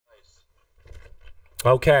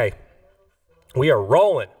Okay. We are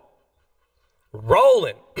rolling.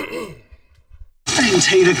 Rolling. I didn't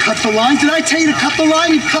tell you to cut the line. Did I tell you to cut the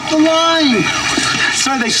line? You cut the line.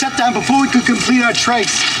 Sorry, they shut down before we could complete our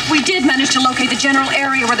trace. We did manage to locate the general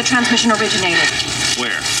area where the transmission originated.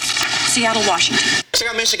 Where? Seattle, Washington. Check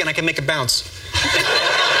out Michigan. I can make it bounce.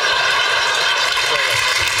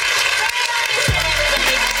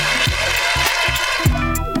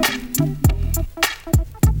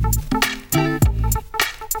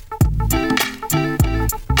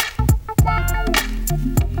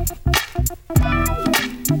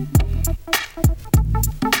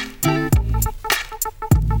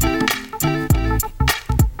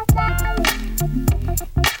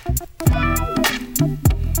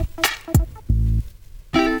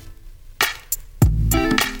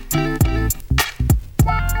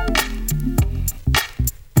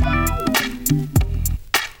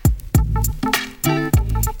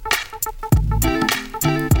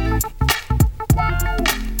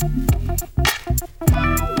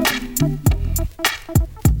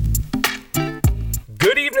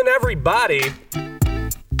 Everybody,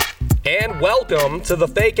 and welcome to the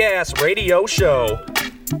Fake Ass Radio Show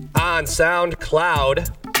on SoundCloud.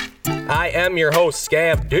 I am your host,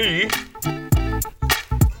 Scav D.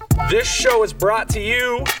 This show is brought to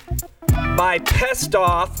you by Pest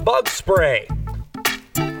Off Bug Spray.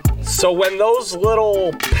 So when those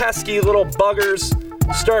little pesky little buggers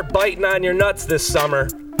start biting on your nuts this summer,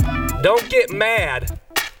 don't get mad,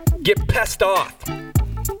 get pest off.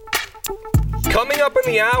 Coming up in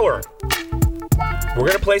the hour, we're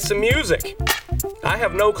going to play some music. I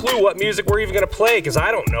have no clue what music we're even going to play because I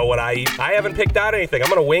don't know what I eat. I haven't picked out anything. I'm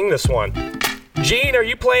going to wing this one. Gene, are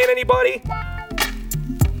you playing anybody?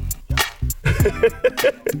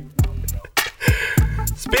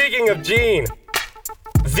 Speaking of Gene,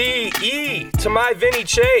 the E to my Vinny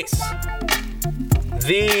Chase,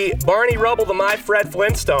 the Barney Rubble to my Fred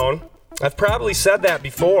Flintstone. I've probably said that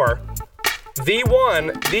before. The one,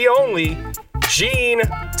 the only, Gene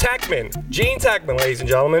Techman. Gene Techman, ladies and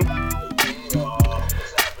gentlemen.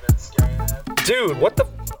 Dude, what the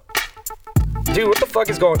fuck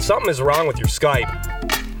is going? Something is wrong with your Skype.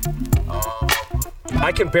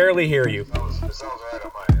 I can barely hear you.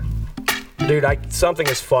 Dude, something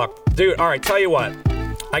is fucked. Dude, alright, tell you what.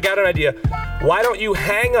 I got an idea. Why don't you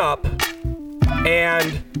hang up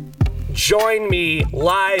and join me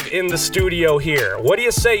live in the studio here? What do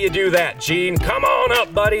you say you do that, Gene? Come on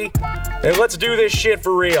up, buddy. And let's do this shit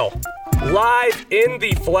for real. Live in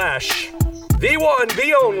the flesh. The one,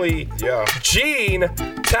 the only, Gene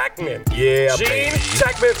Techman. Yeah, Gene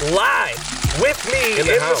Techman live with me in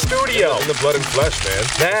the studio. In the blood and flesh, man.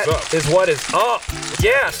 That is what is up.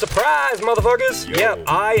 Yeah, surprise, motherfuckers. Yo. Yep,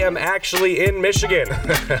 I am actually in Michigan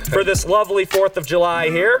for this lovely 4th of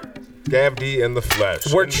July here. Scav D in the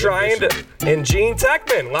flesh. We're trying to, and Gene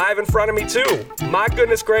Techman live in front of me too. My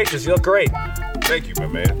goodness gracious, you look great. Thank you, my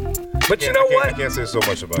man. But you know what? I can't say so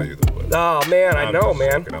much about you though. But Oh man, I know,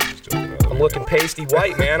 man. I'm just joking. I'm looking pasty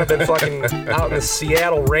white, man. I've been fucking out in the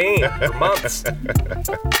Seattle rain for months.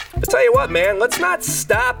 But tell you what, man, let's not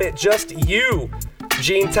stop at just you,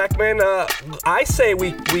 Gene Techman. I say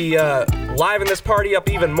we liven this party up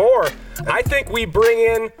even more. I think we bring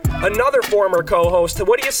in another former co-host.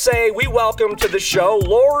 What do you say we welcome to the show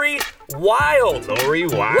Lori Wild? Lori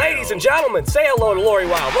Wild. Ladies and gentlemen, say hello to Lori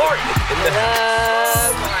Wild. Lori.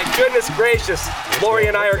 Oh, my goodness gracious. Lori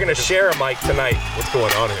and I are going to share a mic tonight. What's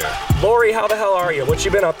going on here? Lori, how the hell are you? What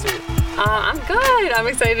you been up to? I'm good. I'm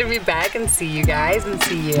excited to be back and see you guys and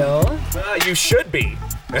see you. You should be.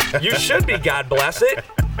 You should be, God bless it.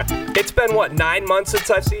 It's been, what, 9 months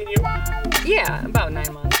since I've seen you? Yeah, about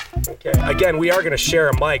 9 months. Okay. Again, we are going to share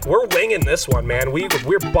a mic. We're winging this one, man.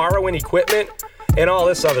 We're borrowing equipment and all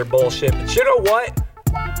this other bullshit. But you know what?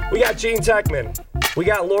 We got Gene Techman. We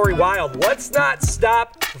got Lori Wild. Let's not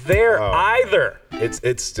stop there either.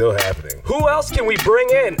 It's still happening. Who else can we bring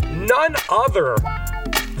in? None other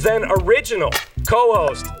than original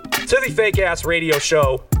co-host to the Fake Ass Radio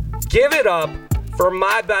Show. Give it up for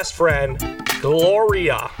my best friend,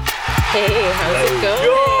 Gloria. Hey, how's it going?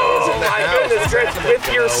 Oh my goodness, gracious.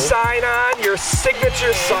 With your sign-on, your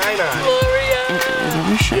signature sign-on.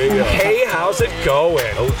 Gloria. Hey, how's it going?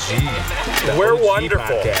 OG. We're OG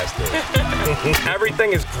wonderful. podcaster.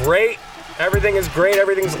 Everything is great. Everything is great.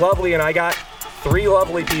 Everything's lovely. And I got 3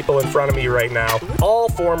 lovely people in front of me right now. All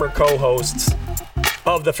former co-hosts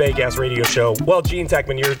of the Fake Ass Radio Show. Well, Gene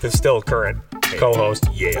Techman, you're the still current co-host.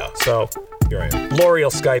 Yeah. So Here I am. Lori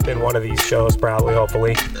will Skype in one of these shows, probably,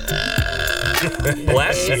 hopefully.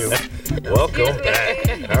 Bless you. Welcome back.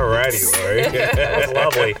 Alrighty, Lori. That was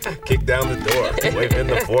lovely. Kick down the door. Wave in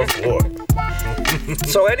the 4th floor.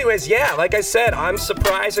 So anyways, yeah, like I said, I'm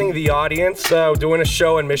surprising the audience, doing a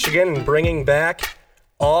show in Michigan and bringing back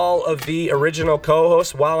all of the original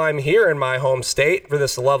co-hosts while I'm here in my home state for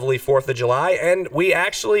this lovely 4th of July, and we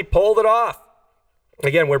actually pulled it off.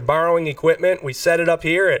 Again, we're borrowing equipment. We set it up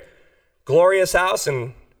here at Gloria's house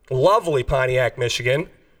in lovely Pontiac, Michigan.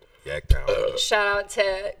 Shout out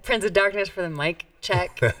to Prince of Darkness for the mic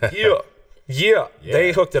check. Yeah,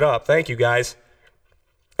 they hooked it up. Thank you, guys.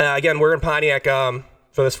 Again, we're in Pontiac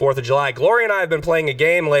for this 4th of July. Gloria and I have been playing a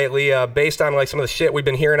game lately based on like some of the shit we've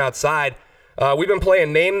been hearing outside. We've been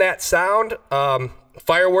playing Name That Sound,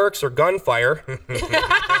 Fireworks, or Gunfire.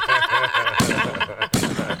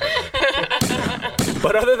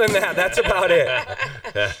 But other than that, that's about it.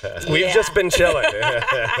 We've just been chilling.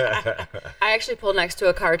 I actually pulled next to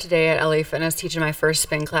a car today at LA Fitness teaching my first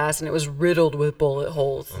spin class, and it was riddled with bullet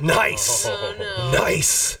holes. Nice. Oh, no.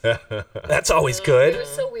 Nice. That's always good. It was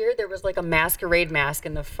so weird. There was like a masquerade mask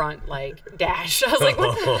in the front, like, dash. I was like,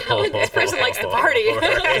 what the hell? This person likes to party.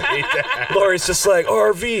 Lori's just like,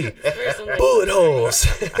 RV, bullet holes.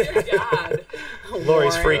 God.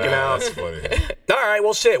 Lori's freaking out. That's funny. All right,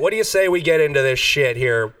 well, shit. What do you say we get into this shit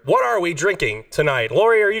here? What are we drinking tonight?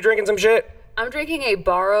 Lori, are you drinking some shit? I'm drinking a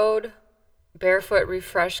borrowed Barefoot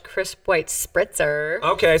Refresh Crisp White Spritzer.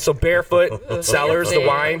 Okay, so Barefoot Sellers, the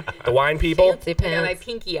wine people. Fancy I got my pants.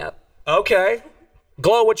 pinky up. Okay.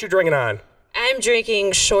 Glow, what you drinking on? I'm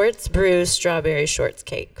drinking Shorts Brew Strawberry Shorts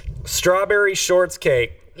Cake. Strawberry Shorts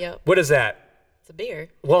Cake. Yep. What is that? It's a beer.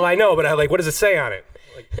 Well, I know, but what does it say on it?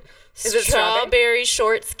 Is it Strawberry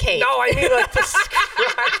Shorts Cake. No, I mean like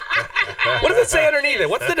describe. What does it say underneath it?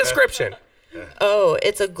 What's the description? Oh,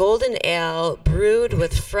 it's a golden ale brewed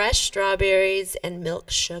with fresh strawberries and milk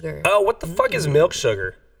sugar. Oh, what the fuck is milk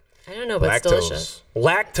sugar? I don't know, but it's delicious.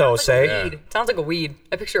 Lactose, eh? Weed. Sounds like a weed.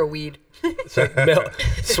 I picture a weed. Milk,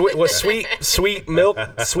 sweet milk.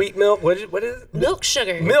 What is it? Milk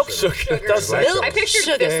sugar. Milk sugar. It does sound- Milk I pictured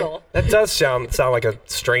sugar. thistle. That does sound like a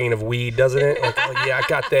strain of weed, doesn't it? Like, oh yeah, I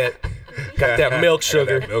got that milk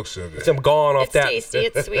sugar. That milk sugar. I'm gone off It's that. tasty.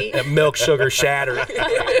 It's sweet. That milk sugar shatter.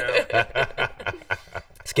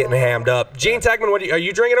 It's getting hammed up. Gene Techman, are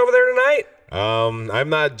you drinking over there tonight? I'm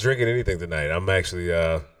not drinking anything tonight. I'm actually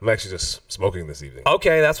just smoking this evening.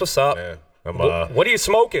 Okay, that's what's up. Yeah. I'm What are you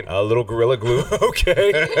smoking? a little Gorilla Glue.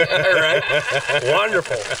 Okay. All right.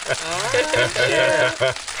 Wonderful.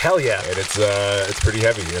 Yeah. Hell yeah. And it's pretty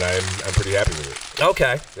heavy, and I'm pretty happy with it.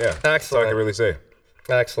 Okay. Yeah. That's all I can Excellent. really say.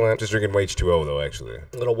 Excellent. Just drinking H2O though, actually.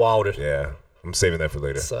 A little water. Yeah. I'm saving that for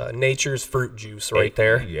later. It's nature's fruit juice right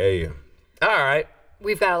there. Yeah. All right.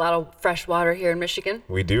 We've got a lot of fresh water here in Michigan.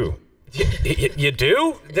 We do. You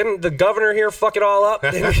do? Didn't the governor here fuck it all up?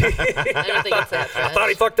 I don't think it's that I fresh. thought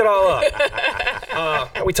he fucked it all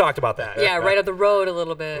up. We talked about that. Yeah, right up the road a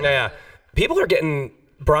little bit. Yeah. People are getting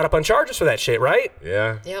brought up on charges for that shit, right?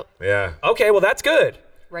 Yeah. Yep. Yeah. Okay, well that's good.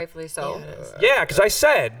 Rightfully so. Yeah, it is. Yeah, because I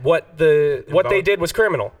said what they did was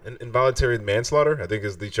criminal. Involuntary manslaughter, I think,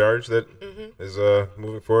 is the charge that is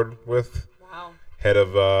moving forward with. Wow.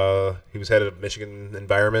 He was head of Michigan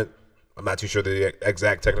Environment. I'm not too sure the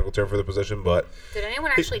exact technical term for the position, but Did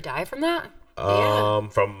anyone actually die from that? from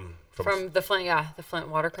From the Flint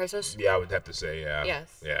water crisis? yeah, I would have to say yeah.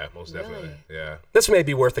 Yes. Yeah, most definitely. Yeah. This may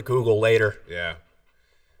be worth a Google later. Yeah.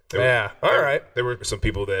 Yeah. All right. There were some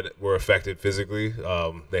people that were affected physically.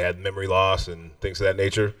 They had memory loss and things of that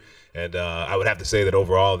nature. And I would have to say that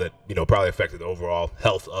overall that, probably affected the overall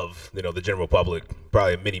health of, the general public.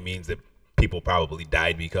 Probably many means that people probably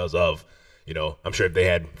died because of, I'm sure if they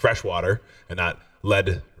had fresh water and not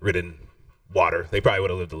lead-ridden water, they probably would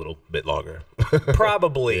have lived a little bit longer.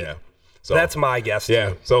 Probably. Yeah. So That's my guess.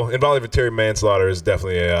 yeah. So involuntary manslaughter is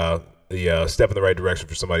definitely a step in the right direction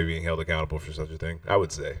for somebody being held accountable for such a thing, I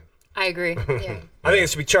would say. I agree. Yeah. I think it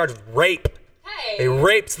should be charged with rape. Hey. They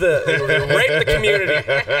raped the community.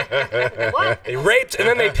 What? They raped and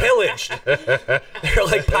then they pillaged. They're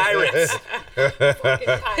like pirates.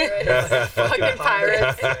 Fucking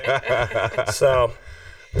pirates. So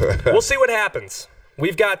we'll see what happens.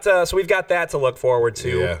 We've got that to look forward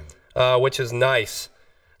to, which is nice.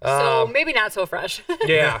 So maybe not so fresh.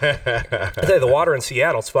 Yeah. I tell you, the water in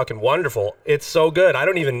Seattle's fucking wonderful. It's so good. I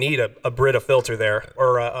don't even need a Brita filter there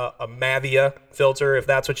or a Mavia filter if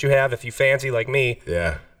that's what you have, if you fancy like me.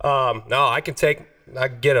 Yeah. No, I can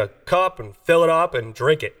get a cup and fill it up and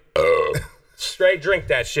drink it. Straight drink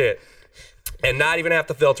that shit. And not even have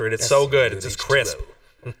to filter it. It's so good. It's just crisp.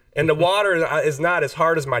 And the water is not as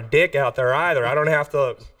hard as my dick out there either.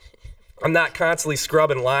 I'm not constantly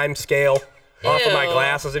scrubbing lime scale off of my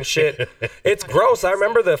glasses and shit. It's gross. I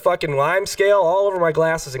remember the fucking lime scale all over my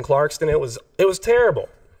glasses in Clarkston. It was terrible.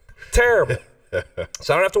 Terrible.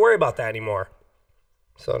 So I don't have to worry about that anymore.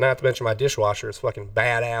 So not to mention my dishwasher is fucking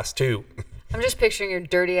badass too. I'm just picturing your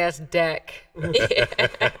dirty ass deck. Green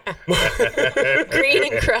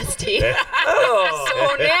and crusty. Oh,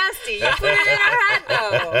 so nasty. You put it in our head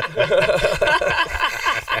though.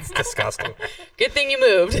 That's disgusting. Good thing you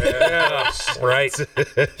moved. Yeah, right.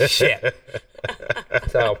 Shit.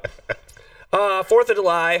 So, 4th of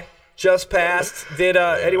July just passed. Did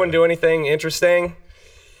anyone do anything interesting,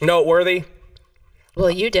 noteworthy?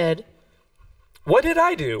 Well, you did. What did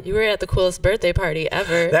I do? You were at the coolest birthday party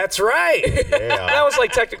ever. That's right. That was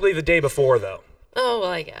like technically the day before, though. Oh, well,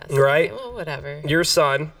 I guess. Right? Okay, well, whatever. Your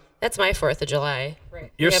son. That's my 4th of July.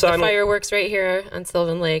 Right. Your We have son, the fireworks right here on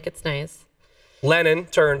Sylvan Lake. It's nice. Lennon,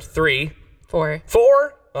 turned 3. 4.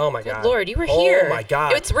 4? Oh my God. Lord, you were here. Oh my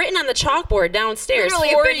God. It's written on the chalkboard downstairs.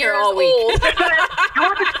 Literally 4 been here years all week. old.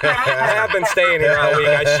 I have been staying here all week.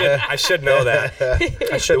 I should know that.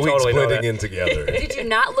 I should The week's totally know blending that. in together. Did you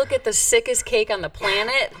not look at the sickest cake on the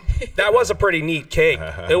planet? That was a pretty neat cake.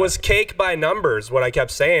 It was cake by numbers, what I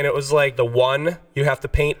kept saying. It was like the 1 you have to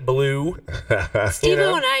paint blue.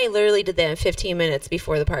 Steve-O and I literally did that in 15 minutes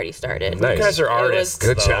before the party started. Nice. You guys are It was- artists.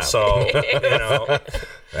 Good though, job. So,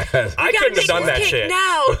 I couldn't have done that shit.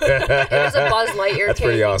 Now. It was a Buzz Lightyear That's cake,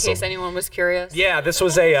 pretty in awesome. case anyone was curious. Yeah, this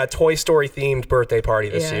was a Toy Story themed birthday party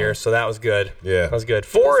this Yeah. year, so that was good. Yeah. That was good.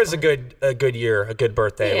 4 is a good year, a good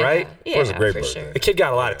birthday, Yeah, right? Yeah, was a great for birthday. sure. The kid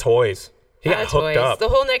got a lot of toys. He A lot got of hooked toys. up. The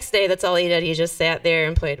whole next day, that's all he did. He just sat there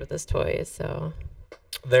and played with his toys. So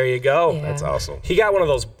There you go. Yeah. That's awesome. He got one of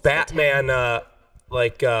those Batman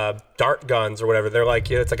dart guns or whatever. They're like,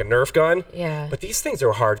 it's like a Nerf gun. Yeah. But these things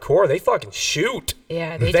are hardcore. They fucking shoot.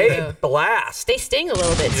 yeah, they do. blast. They sting a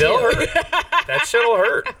little bit They'll too. hurt. That shit'll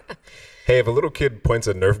hurt. Hey, if a little kid points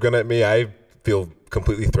a Nerf gun at me, I feel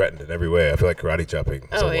completely threatened in every way. I feel like karate chopping.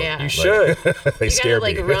 Oh, yeah. You Like, should. they You scare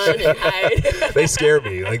gotta me. run and hide. They scare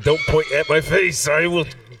me. Like, don't point at my face. I will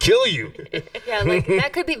kill you. Yeah, like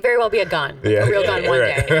that could be very well be a gun. Like Yeah. a real gun one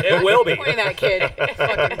Right. day. It will be. Pointing that kid,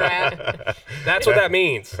 fucking brat. That's what that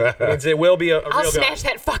means. It means it will be a I'll real smash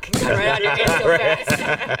that fucking gun right out of your hand so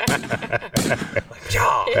fast.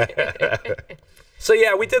 gun. So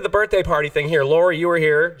yeah, we did the birthday party thing here. Lori, you were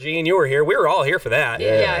here. Gene, you were here. We were all here for that.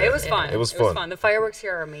 Yeah, it was fun. It was fun. The fireworks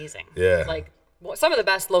here are amazing. Yeah. Like some of the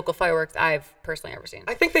best local fireworks I've personally ever seen.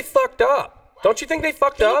 I think they fucked up. Don't you think they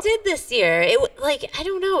fucked They up? did this year. I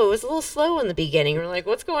don't know. It was a little slow in the beginning. We're like,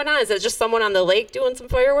 what's going on? Is it just someone on the lake doing some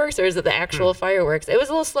fireworks, or is it the actual fireworks? It was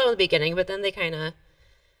a little slow in the beginning, but then they kind of.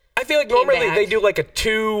 I feel like normally back. they do like a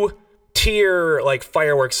 2-tier like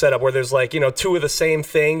fireworks setup where there's like, 2 of the same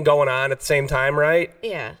thing going on at the same time, right?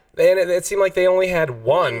 Yeah. And it seemed like they only had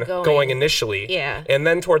one going. going initially. Yeah. And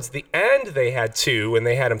then towards the end, they had 2, and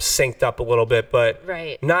they had them synced up a little bit, but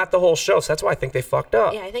Right. not the whole show. So that's why I think they fucked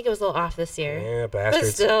up. Yeah, I think it was a little off this year. Yeah, But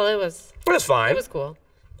bastards. still, it was fine. it was cool.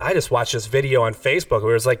 I just watched this video on Facebook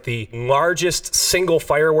where it was like the largest single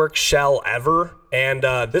fireworks shell ever. And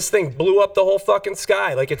this thing blew up the whole fucking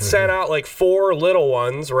sky. Like it sent out like 4 little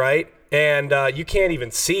ones, right? And you can't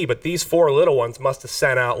even see, but these 4 little ones must have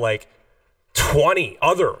sent out like 20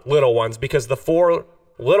 other little ones because the 4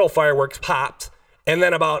 little fireworks popped and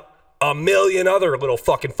then about a million other little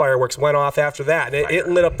fucking fireworks went off after that. And it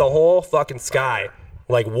lit up the whole fucking sky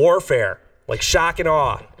like warfare, like shock and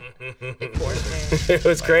awe. It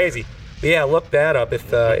was crazy. But yeah, look that up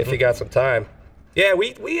if you got some time. Yeah,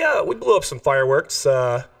 we blew up some fireworks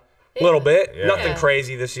a little bit. Yeah. Nothing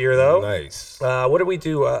crazy this year though. Nice. What did we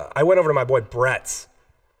do? I went over to my boy Brett's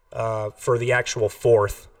for the actual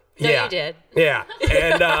 4th. No, Yeah, you did. Yeah,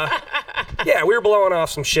 and yeah, we were blowing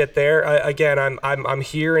off some shit there. Again, I'm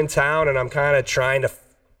here in town, and I'm kind of trying to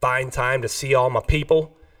find time to see all my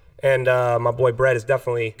people. And my boy Brett is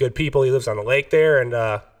definitely good people. He lives on the lake there, and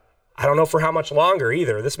I don't know for how much longer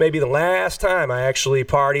either. This may be the last time I actually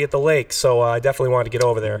party at the lake, so I definitely wanted to get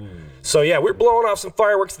over there. So yeah, we're blowing off some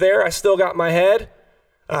fireworks there. I still got my head.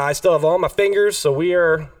 I still have all my fingers, so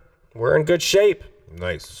we're in good shape.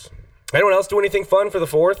 Nice. Anyone else do anything fun for the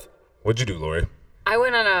 4th? What'd you do, Lori? I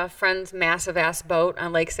went on a friend's massive ass boat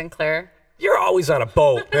on Lake Sinclair. You're always on a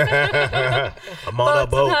boat. I'm on a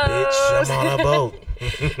boat, bitch. I'm on a boat.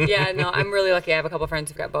 Yeah, no, I'm really lucky. I have a couple friends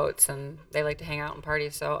who've got boats and they like to hang out and party,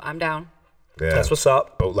 so I'm down. Yeah. That's what's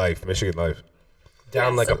up. Boat life, Michigan life.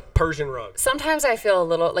 Down Yeah, like so- a Persian rug. Sometimes I feel a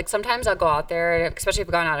little like sometimes I'll go out there, especially if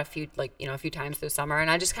I've gone out a few times through summer, and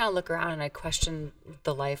I just kind of look around and I question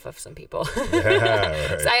the life of some people.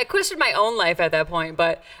 Yeah, right. So I questioned my own life at that point,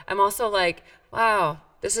 but I'm also like, wow,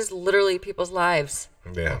 this is literally people's lives.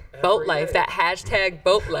 Yeah. Boat life, that hashtag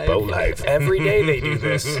boat life. Boat life. Every day they do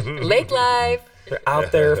this. Lake life. They're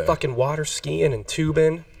out there fucking water skiing and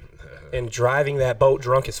tubing. and driving that boat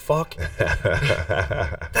drunk as fuck.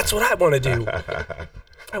 That's what I want to do.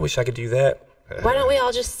 I wish I could do that. Why don't we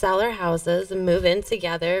all just sell our houses and move in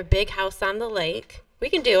together? Big house on the lake. We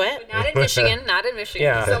can do it. Not in Michigan. Not in Michigan.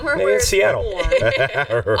 Yeah, Somewhere maybe where in it's Seattle.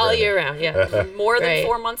 warm. All year round, yeah. More than Right.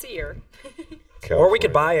 4 months a year. Or we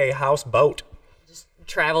could buy a house boat.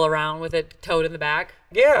 Travel around with it towed in the back.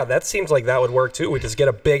 Yeah, that seems like that would work too. We just get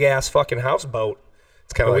a big ass fucking houseboat.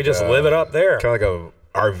 It's kind of And we just live it up there. Kind of like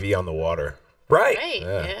a RV on the water. Right. Right,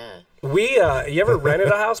 yeah. We, you ever rented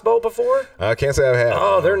a houseboat before? I can't say I've had.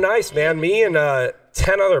 Oh, they're nice, man. Me and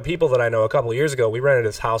 10 other people that I know a couple of years ago, we rented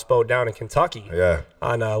this houseboat down in Kentucky. Yeah.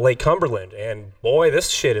 On Lake Cumberland. And boy, this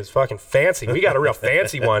shit is fucking fancy. We got a real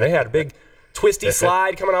fancy one. It had a big twisty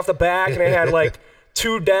slide coming off the back, and it had like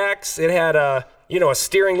 2 decks. It had a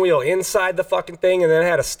steering wheel inside the fucking thing, and then it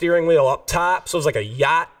had a steering wheel up top. So it was like a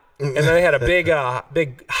yacht. And then it had a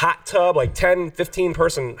big hot tub, like 10, 15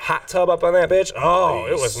 person hot tub up on that bitch. Oh,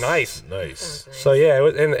 it was nice. Nice. So yeah, it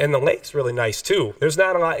was, and the lake's really nice too. There's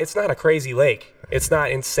not a lot. It's not a crazy lake. It's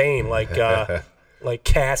not insane like like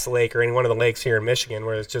Cass Lake or any one of the lakes here in Michigan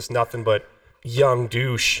where it's just nothing but young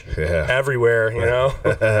douche everywhere. You know.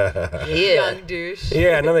 Young douche.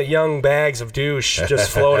 Yeah, another young bags of douche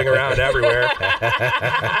just floating around everywhere.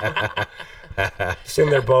 Just in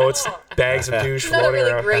their boats, bags of douche Another floating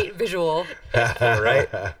really around. great visual. Right?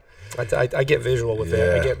 I get visual with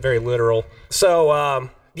it. I get very literal. So,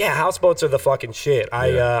 yeah, houseboats are the fucking shit.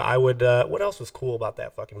 I would. What else was cool about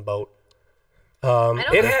that fucking boat?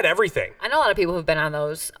 It had everything. I know a lot of people who've been on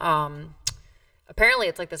those. Apparently,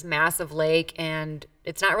 it's like this massive lake, and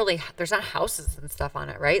it's not really. There's not houses and stuff on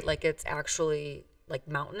it, right? Like it's actually like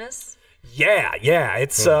mountainous. Yeah,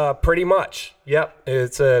 it's pretty much. Yep,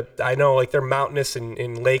 it's I know like they're mountainous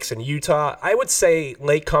in lakes in Utah. I would say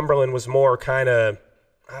Lake Cumberland was more kind of.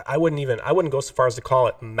 I wouldn't go so far as to call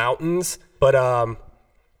it mountains, but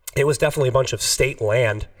it was definitely a bunch of state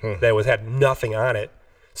land that had nothing on it.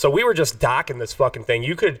 So we were just docking this fucking thing.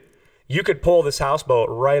 You could pull this houseboat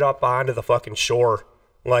right up onto the fucking shore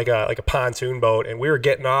like a pontoon boat, and we were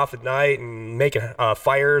getting off at night and making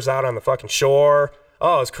fires out on the fucking shore.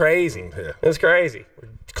 Oh, it was crazy. Yeah. It was crazy. We're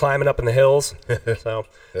climbing up in the hills. So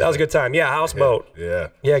that was a good time. Yeah, houseboat.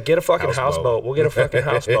 Yeah. Get a fucking houseboat. We'll get a fucking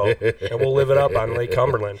houseboat, and we'll live it up on Lake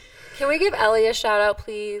Cumberland. Can we give Ellie a shout out,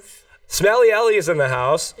 please? Smelly Ellie is in the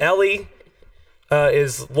house. Ellie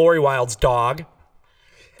is Lori Wild's dog.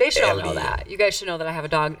 They should all know that. You guys should know that I have a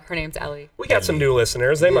dog. Her name's Ellie. We got some new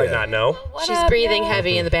listeners. They might not know. She's breathing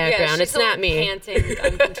heavy in the background. she's It's not me. panting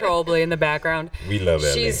uncontrollably in the background. We love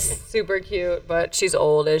Ellie. She's super cute, but she's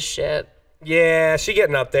old as shit. Yeah, she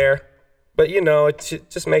getting up there. But, it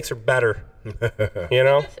just makes her better.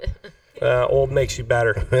 Old makes you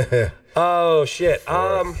better. Oh, shit.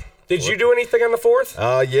 Did you do anything on the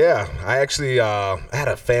 4th? Yeah. I actually had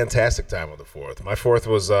a fantastic time on the 4th. My 4th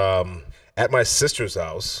was at my sister's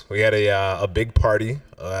house. We had a big party.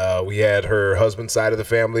 We had her husband's side of the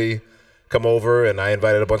family come over, and I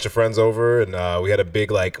invited a bunch of friends over, and we had a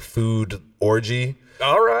big food orgy.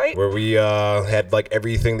 All right. Where we had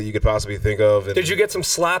everything that you could possibly think of. And Did you get some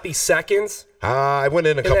sloppy seconds? I went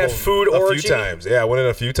in a orgy? few times. Yeah, I went in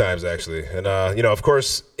a few times actually, and of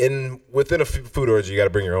course, within a food orgy, you got to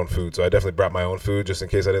bring your own food. So I definitely brought my own food just in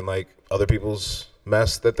case I didn't like other people's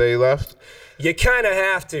mess that they left. You kind of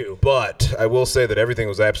have to. But I will say that everything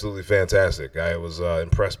was absolutely fantastic. I was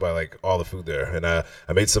impressed by all the food there, and I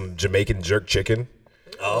made some Jamaican jerk chicken.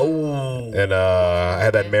 Oh. And I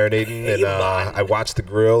had that marinating, and I watched the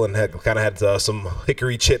grill and had some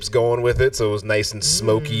hickory chips going with it, so it was nice and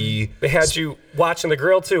smoky. They had you watching the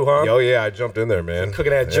grill too, huh? Oh yeah, I jumped in there, man.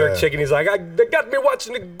 Cooking that jerk chicken. He's like, they got me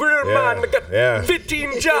watching the grill, man. I got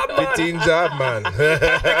 15 job, man. 15 job, man. They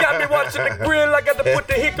got me watching the grill. I got to put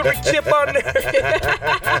the hickory chip on there.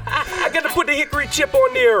 I got to put the hickory chip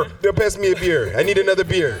on there. They'll pass me a beer. I need another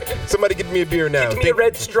beer. Somebody get me a beer now. Give me a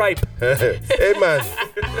red stripe. Hey, man.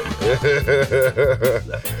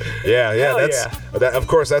 Yeah. Of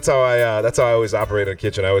course, that's how I always operate in the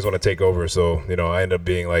kitchen. I always want to take over, so I end up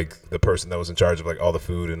being the person that was in charge of all the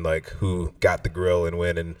food and who got the grill and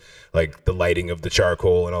when and the lighting of the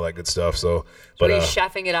charcoal and all that good stuff. So, But are you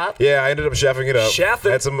chefing it up? Yeah, I ended up chefing it up.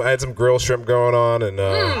 I had some grilled shrimp going on and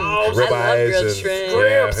ribeyes and shrimp.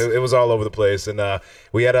 yeah, it was all over the place. And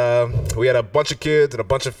we had a bunch of kids and a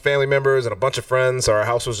bunch of family members and a bunch of friends. So our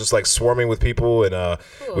house was just swarming with people, and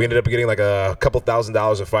we ended up getting a couple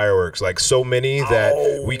 $1,000s of fireworks fireworks, like so many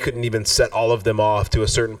that we couldn't even set all of them off. To a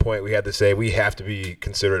certain point, we had to say we have to be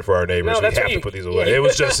considerate for our neighbors. We have to put these away. It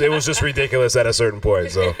was just ridiculous at a certain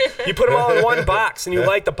point. So you put them all in one box and you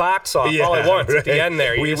light the box off all at once at the end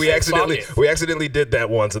there. We accidentally did that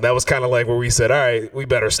once, and that was kind of like where we said, all right, we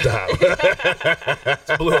better stop.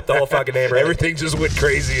 Blew up the whole fucking neighborhood. Everything just went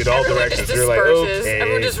crazy in all directions. You're like, okay.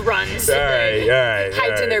 Everyone just runs. All right.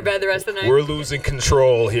 Hides in their bed the rest of the night. We're losing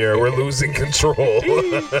control here. We're losing control.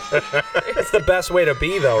 It's the best way to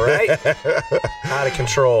be, though, right? Out of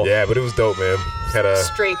control. Yeah, but it was dope, man.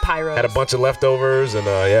 Straight pyros. Had a bunch of leftovers, and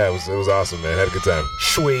it was awesome, man. Had a good time.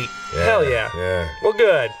 Sweet. Yeah, Hell yeah. Yeah. Well,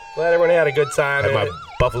 good. Glad everyone had a good time. Had my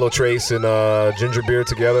Buffalo Trace and ginger beer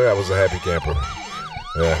together. I was a happy camper.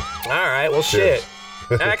 Yeah. All right. Well, shit.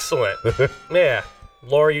 Excellent. Yeah.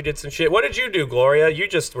 Laura, you did some shit. What did you do, Gloria? You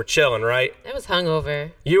just were chilling, right? I was hungover.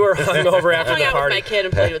 You were hungover after the I hung out party. with my kid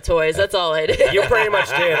and played with toys. That's all I did. You pretty much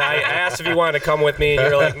did. I asked if you wanted to come with me, and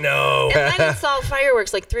you were like, no. And then saw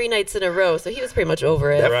fireworks like 3 nights in a row, so he was pretty much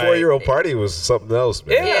over it. That 4-year-old party was something else,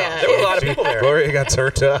 man. Yeah, there were a lot of people there. Gloria got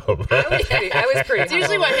turned up. I was pretty. It's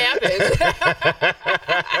usually what happens.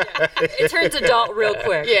 It turns adult real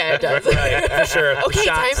quick. Yeah, it does. Right, for sure. Okay,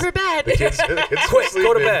 Shots. time for bed. Quick,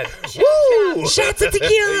 go to bed. Woo! Shots of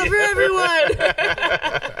tequila for everyone.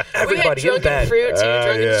 Everybody we had in bed. drunken fruit too,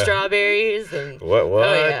 drunken yeah. strawberries and What?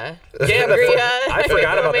 oh yeah, Yeah, sangria. I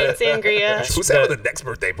forgot about Homemade that. sangria. Who's having the next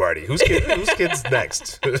birthday party? Whose kid's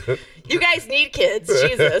next? You guys need kids,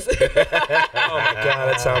 Jesus. Oh my god,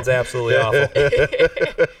 that sounds absolutely awful.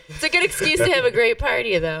 It's a good excuse to have a great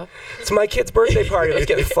party, though. It's my kid's birthday party. Let's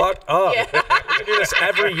get fucked up. Yeah. We can do this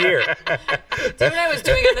every year. Do what I was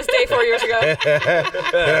doing on this day 4 years ago.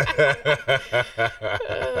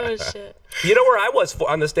 Oh shit. You know where I was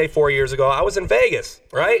on this day 4 years ago? I was in Vegas,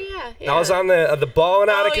 right? Yeah. I was on the Ballin'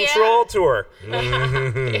 Out of Oh, Control yeah. tour.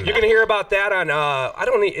 You're gonna hear about that on.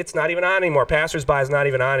 It's not even on anymore. Passersby is not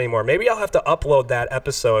even on anymore. Maybe I'll have to upload that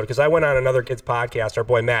episode because I went on another kid's podcast. Our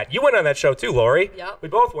boy Matt. You went on that show too, Lori. Yep. We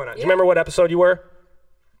both went on. Do you remember what episode you were?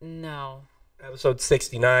 No. Episode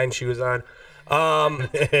 69. She was on.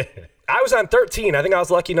 I was on 13. I think I was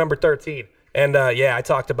lucky number 13. And I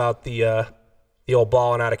talked about the old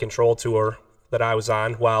Ballin' Out of Control tour that I was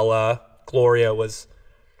on while Gloria was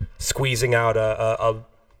squeezing out a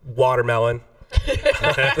watermelon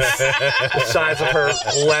the size of her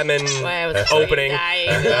lemon Why I was opening. dying.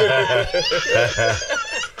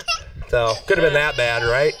 So could have been that bad,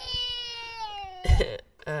 right?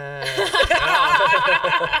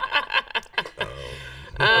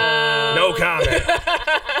 No comment.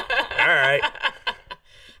 All right.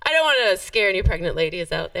 I don't want to scare any pregnant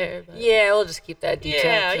ladies out there. But Yeah, we'll just keep that detail.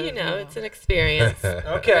 yeah, too, you know, it's an experience.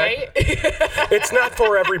 Okay. Right? It's not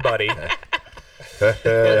for everybody. It's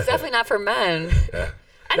definitely not for men.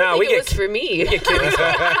 I No, don't we think it get- was for me. Get kids.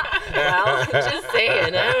 Well, Just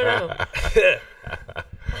saying. I don't know.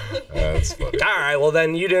 That's funny. All right. Well,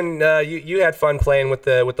 then you didn't. You had fun playing with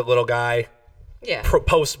the little guy Yeah.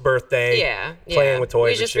 post birthday. Yeah. Playing with toys.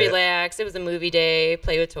 We and just shit. relaxed. It was a movie day.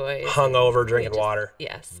 Play with toys. Hungover, drinking water.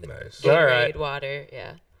 Yes. Nice. All right. Gatorade, water.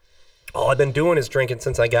 Yeah. All I've been doing is drinking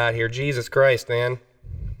since I got here. Jesus Christ, man.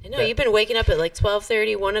 I know you've been waking up at like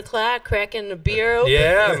 12:30, 1 o'clock, cracking a beer open.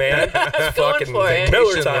 Yeah, man. Fucking for it. Miller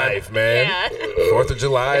Vacation time. life, man. Yeah. 4th of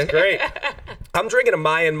July. Great. I'm drinking a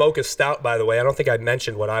Mayan Mocha Stout, by the way. I don't think I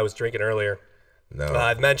mentioned what I was drinking earlier. No.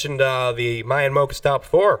 I've mentioned the Mayan Mocha Stout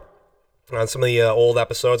before on some of the old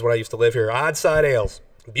episodes when I used to live here. Odd Side Ales.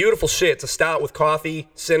 Beautiful shit. It's a stout with coffee,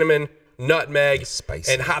 cinnamon, nutmeg,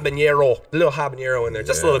 Spicy. and habanero. A little habanero in there.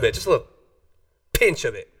 Just a little bit. Just a little pinch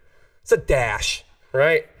of it. It's a dash,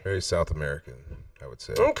 right? Very South American, I would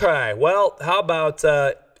say. Okay. Well, how about,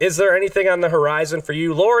 is there anything on the horizon for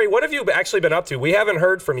you? Lori, what have you actually been up to? We haven't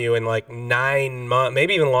heard from you in like 9 months,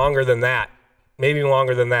 maybe even longer than that.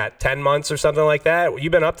 10 months or something like that. You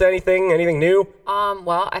been up to anything new?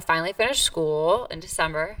 well, I finally finished school in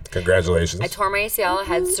December. Congratulations. I tore my ACL, I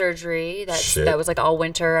had surgery. Shit. That was like all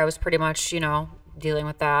winter. I was pretty much, dealing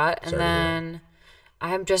with that. And Sorry to hear. then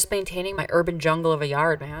I'm just maintaining my urban jungle of a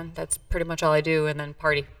yard, man. That's pretty much all I do. And then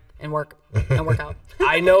party and work and work out.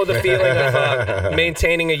 I know the feeling of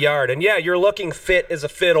maintaining a yard. And yeah, you're looking fit as a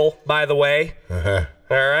fiddle, by the way.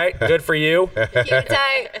 All right, good for you. Keep it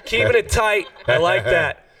tight. Keeping it tight. I like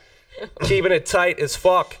that. Keeping it tight as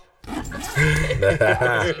fuck.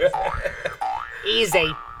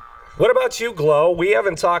 Easy. What about you, Glow? We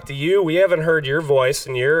haven't talked to you. We haven't heard your voice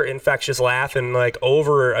and your infectious laugh in like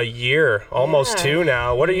over a year, almost Yeah. 2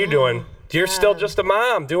 now. What are you doing? You're still just a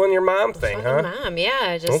mom doing your mom thing, huh? Mom,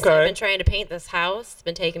 yeah. Just Okay. I've been trying to paint this house. It's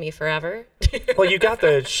been taking me forever. Well, you got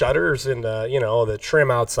the shutters and the trim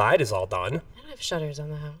outside is all done. I don't have shutters on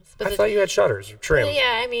the house. But I thought you had shutters or trim.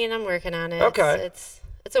 Yeah, I mean, I'm working on it. Okay.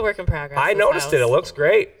 It's a work in progress. I this noticed house. it. It looks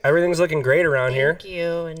great. Everything's looking great around here. Thank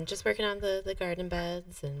you. And just working on the garden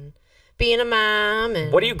beds and being a mom.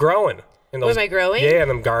 And What are you growing? What am I growing? Yeah, in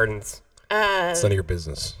them gardens. It's none of your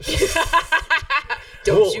business.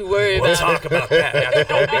 Don't you worry We'll about talk about that. Now,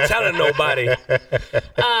 don't be telling nobody.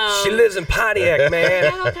 She lives in Pontiac,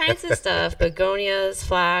 man. all kinds of stuff. Begonias,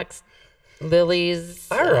 phlox, lilies.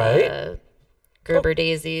 All right. Gerber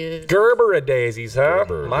daisies. Gerber daisies, huh?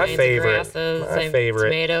 Gerber. My kinds of favorite. grasses, My favorite.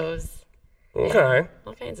 Tomatoes. Okay.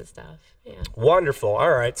 All kinds of stuff. Yeah. Wonderful. All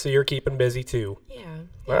right. So you're keeping busy too. Yeah.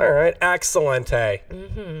 All right. Excellent.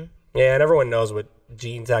 Mm-hmm. Yeah, and everyone knows what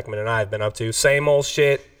Gene Techman and I have been up to. Same old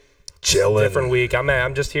shit. Chilling. Different week.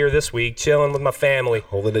 I'm just here this week, chilling with my family.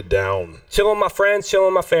 Holding it down. Chilling with my friends, chilling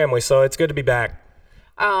with my family. So it's good to be back.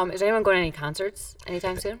 Is anyone going to any concerts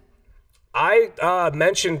anytime soon? I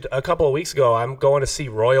mentioned a couple of weeks ago I'm going to see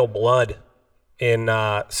Royal Blood in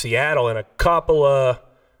Seattle in a couple of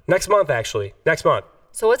next month.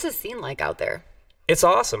 So what's the scene like out there? It's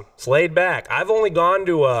awesome. It's laid back. I've only gone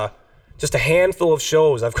to just a handful of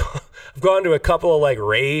shows. I've gone to a couple of like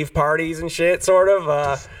rave parties and shit, sort of.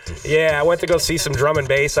 I went to go see some drum and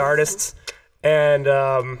bass artists, and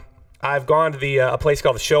I've gone to a place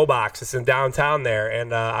called the Showbox. It's in downtown there,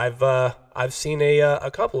 and I've seen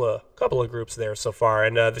a couple of groups there so far.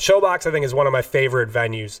 And the Showbox, I think, is one of my favorite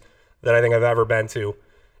venues that I think I've ever been to.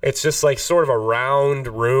 It's just like sort of a round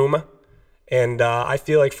room. And I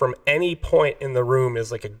feel like from any point in the room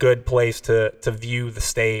is like a good place to view the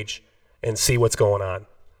stage and see what's going on.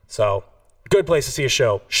 So, good place to see a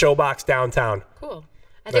show. Showbox downtown. Cool.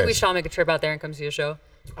 I think we Nice. should all make a trip out there and come see a show.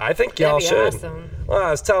 I think y'all That'd be should. awesome. Well,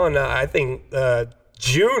 I was telling, I think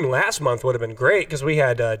June last month would have been great because we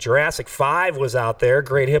had Jurassic 5 was out there,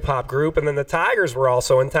 great hip hop group, and then the Tigers were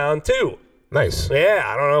also in town too. Nice. Yeah,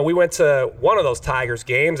 I don't know. We went to one of those Tigers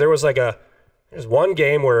games. There's one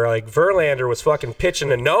game where like Verlander was fucking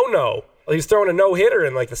pitching a no-no. He was throwing a no-hitter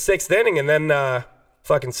in like the 6th inning, and then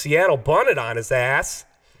fucking Seattle bunted on his ass.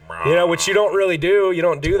 Which you don't really do. You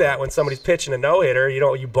don't do that when somebody's pitching a no-hitter.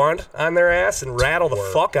 You bunt on their ass and rattle the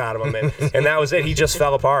fuck out of them. And that was it. He just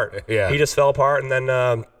fell apart. Yeah. He just fell apart, and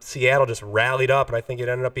then Seattle just rallied up, and I think it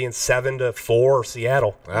ended up being 7-4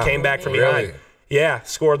 Seattle. Wow. Came back from Really? behind. Yeah,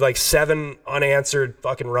 scored like 7 unanswered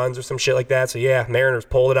fucking runs or some shit like that. So yeah, Mariners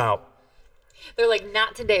pulled it out. They're like,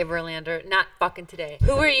 not today, Verlander. Not fucking today.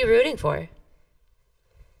 Who were you rooting for?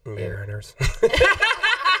 Mariners.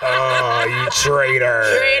 Oh, you traitor.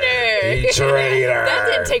 You traitor. That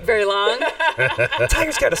didn't take very long.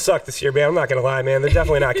 Tigers got to suck this year, man. I'm not going to lie, man. They're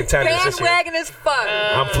definitely not contenders this year. Bandwagon as fuck.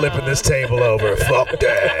 I'm flipping this table over. Fuck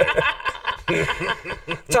that.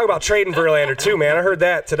 Talk about trading Verlander too, man. I heard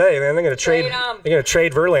that today, man. They're going to trade. Trade 'em. They're going to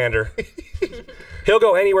trade Verlander. He'll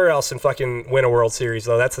go anywhere else and fucking win a World Series,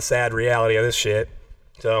 though. That's the sad reality of this shit.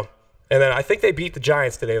 So, and then I think they beat the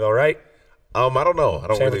Giants today, though, right? I don't know. I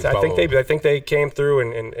don't really follow I think they came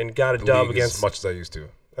through and got a the dub league against as much as I used to.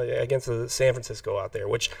 Against the San Francisco out there,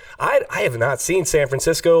 which I have not seen San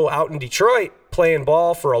Francisco out in Detroit playing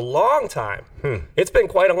ball for a long time. It's been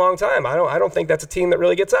quite a long time. I don't think that's a team that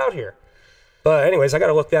really gets out here. But anyways, I got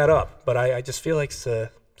to look that up. But I just feel like San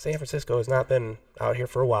Francisco has not been out here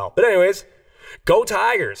for a while. But anyways, go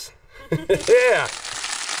Tigers. Yeah.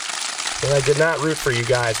 And I did not root for you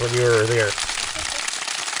guys when you were there.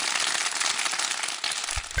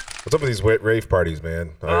 What's up with these rave parties,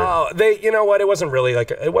 man? Oh, you know what? It wasn't really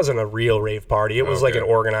it wasn't a real rave party. It was like an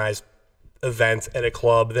organized event at a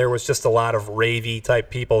club. There was just a lot of ravey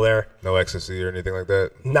type people there. No ecstasy or anything like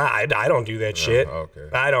that? Nah, I don't do that shit. Okay.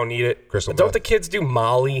 I don't need it. Crystal don't meth? the kids do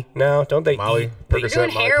Molly now? Don't they? Molly? eat- You're Percocet,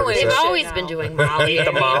 doing Molly, heroin. Percocet. They've Shit always now. been doing Molly. Eat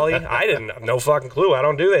the Molly? I didn't have no fucking clue. I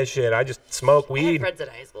don't do that shit. I just smoke I had weed. friends at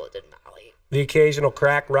high school that did Molly. The occasional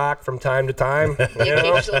crack rock from time to time. You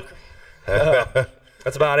know? Occasional-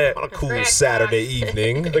 That's about it. On a cool Crack Saturday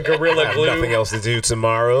evening. The Gorilla I have Glue. nothing else to do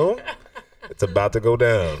tomorrow. It's about to go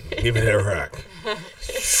down. Give me that rock. Oh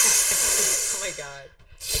my god.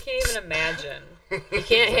 I can't even imagine. You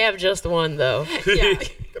can't have just one, though. Yeah.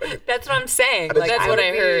 That's what I'm saying. That's what I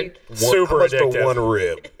heard. Super How much addictive. for one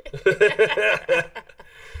rib?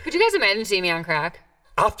 Could you guys imagine seeing me on crack?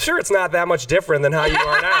 I'm sure it's not that much different than how you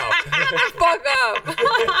are now. Fuck up.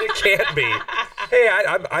 It can't be. Hey,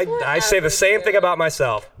 I say the same thing about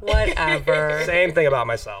myself. Whatever. Same thing about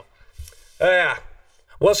myself. Yeah.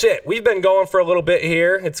 Well, shit, we've been going for a little bit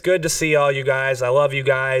here. It's good to see all you guys. I love you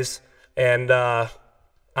guys. And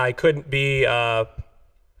I couldn't be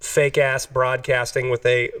fake ass broadcasting with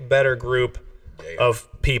a better group of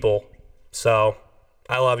people. So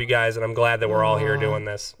I love you guys, and I'm glad that we're all here doing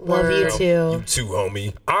this. Love you too. You too,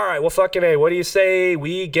 homie. All right, well, fucking A, what do you say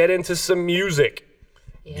we get into some music?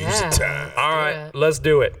 Yeah. Time. All right, let's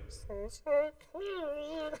do it.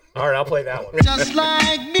 All right, I'll play that one. Just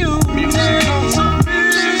like music.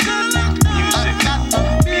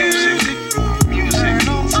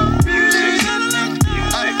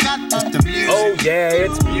 Oh yeah,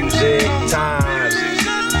 it's music time.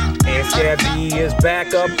 And Scav is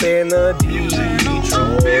back up in the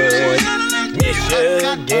Detroit,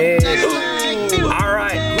 Michigan. Ooh. All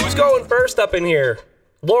right, who's going first up in here?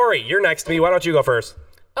 Lori, you're next to me. Why don't you go first?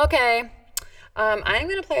 Okay. I'm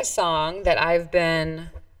going to play a song that I've been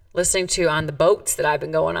listening to on the boats that I've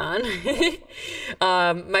been going on.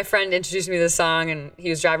 My friend introduced me to this song, and he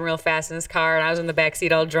was driving real fast in his car, and I was in the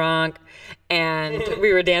backseat all drunk, and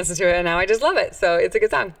we were dancing to it, and now I just love it. So it's a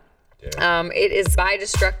good song. Yeah. It is by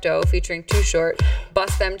Destructo featuring Too Short,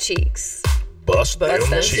 Bust Them Cheeks. Bust them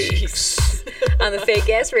cheeks. On the Fake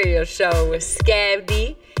Ass Radio Show with Scav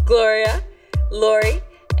D, Gloria, Lori,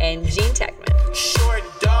 and Gene Techman. Short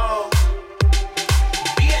dog,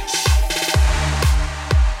 bitch.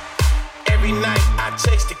 Every night I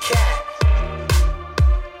chase the cat,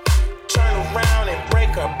 turn around and break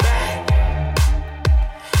her back.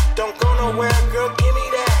 Don't go nowhere, girl, give me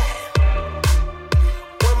that.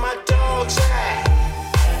 Where my dog's at?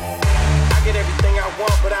 I get everything I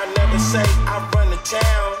want, but I never say I run the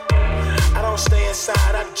town. I don't stay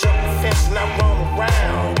inside, I jump the fence and I roam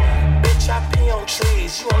around. Bitch, I pee on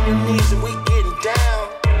trees, you on your knees and we getting down.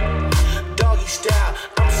 Doggy style,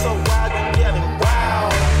 I'm so wild, you yelling wow.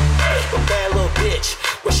 A bad little bitch,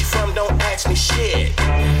 where she from, don't ask me shit.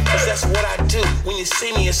 Cause that's what I do, when you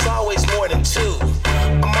see me it's always more than two.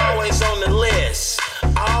 I'm always on the list,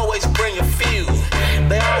 I always bring a few.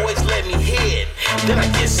 They always let me hit, then I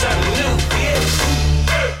get something new, bitch.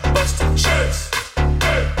 Bustin' chicks.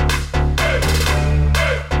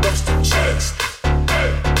 Bustin' chicks.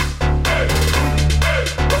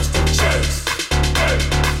 Bustin' chicks.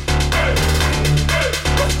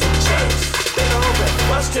 Bustin' chicks. They open,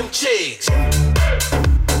 bust them cheeks.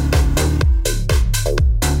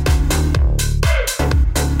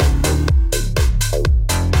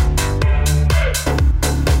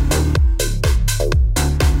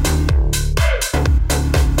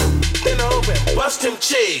 Bust them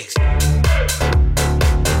cheeks.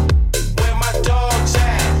 Where my dog's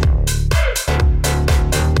at?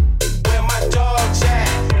 Where my dog's at?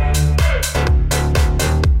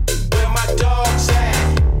 Where my dog's at?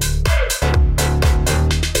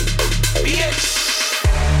 Bitch.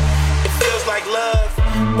 It feels like love,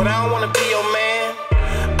 but I don't wanna be your man.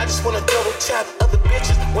 I just wanna double tap other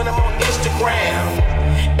bitches when I'm on Instagram.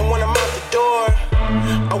 And when I'm out the door,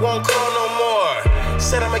 I won't call no more.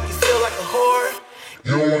 Said I make you feel like a whore.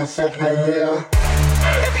 You don't wanna fuck no more.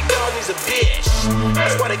 Every dog needs a bitch.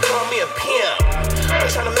 That's why they call me a pimp. I'm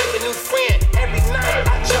trying to make a new friend. Every night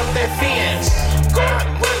I jump that fence. Go out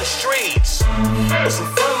and run the streets with some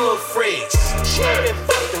fun little freaks. She ain't been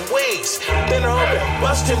fucked in weeks. Been over and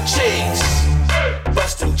bust them cheeks.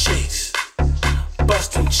 Bust them cheeks.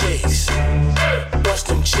 Bust them cheeks. Bust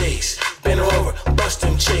them cheeks. Been over, bust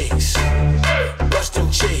them cheeks. Bust them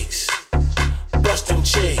cheeks. Bust them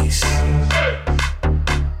cheeks.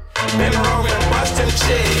 Been around and bust them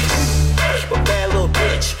cheeks. But bad little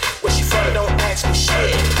bitch, where she from, don't ask me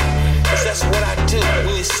shit. Cause that's what I do,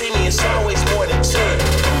 when you see me it's always more than two.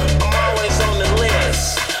 I'm always on the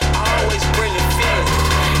list, I always bring a few.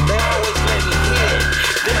 They always let me hit,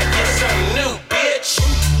 then I get something new, bitch.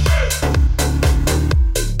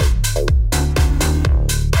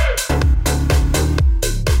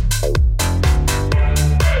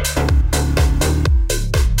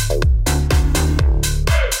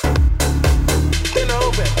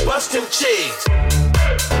 Bust them cheeks.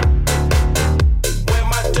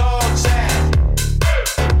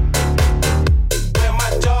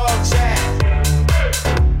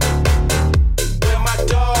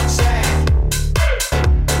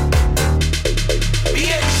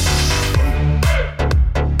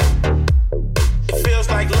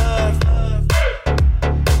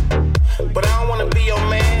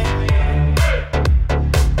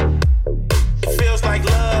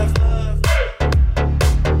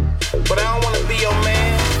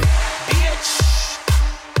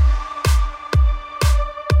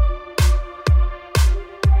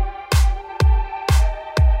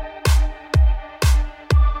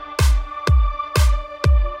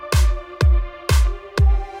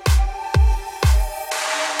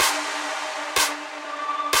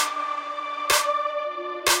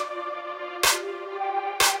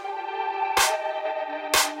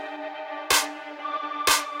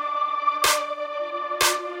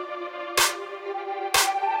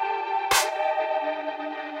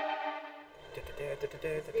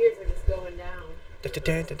 Beards are just going down.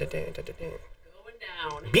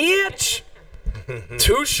 Bitch!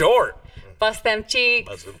 Too short. Bust them cheeks.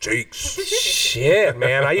 Bust them cheeks. Shit,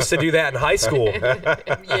 man. I used to do that in high school.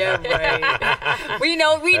 Yeah, right. We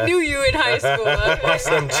knew you in high school. Okay. Bust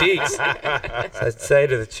them cheeks. I'd say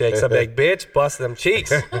to the chicks, I'd be like, bitch, bust them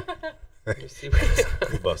cheeks.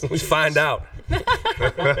 We find out.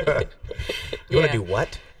 You want to do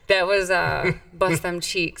what? That was Bust Them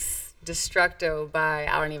Cheeks, Destructo by,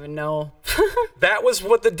 I don't even know. That was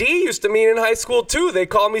what the D used to mean in high school, too. They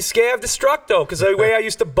called me Scav Destructo because the way I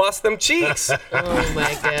used to bust them cheeks. Oh,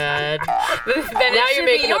 my God. Then Now you're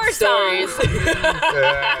making up stories.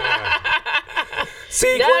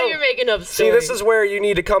 See, Now Glo, you're making up stories. see, this is where you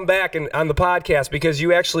need to come back on the podcast because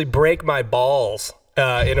you actually break my balls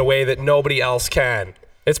in a way that nobody else can.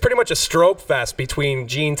 It's pretty much a stroke fest between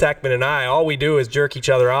Gene Techman and I. All we do is jerk each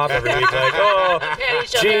other off every week. Like, oh,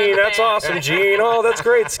 Gene, that's awesome, Gene. Oh, that's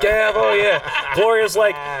great, Scav. Oh, yeah. Gloria's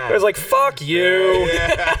like, fuck you. You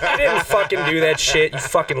didn't fucking do that shit, you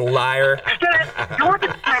fucking liar.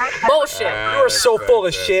 Bullshit. You are so full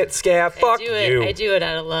of shit, Scav. Fuck you. I do it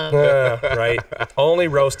out of love. Right. Only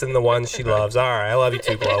roasting the ones she loves. All right, I love you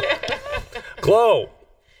too, Glo. Glo,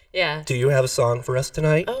 Yeah. do you have a song for us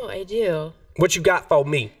tonight? Oh, I do. What you got for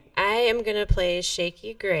me? I am going to play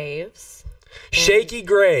Shaky Graves. Shaky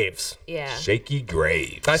Graves. Yeah. Shaky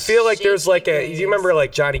Graves. I feel like there's like a. Graves. Do you remember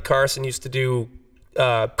like Johnny Carson used to do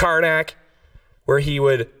Karnak, where he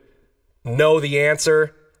would know the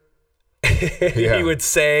answer. Yeah. He would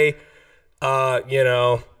say,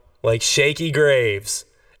 like Shaky Graves,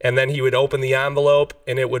 and then he would open the envelope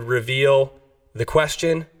and it would reveal the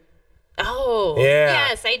question. Oh. Yeah.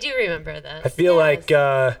 Yes, I do remember this. I feel like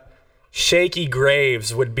Shaky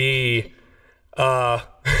Graves would be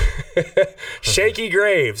Shaky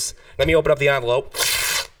Graves. Let me open up the envelope.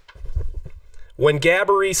 When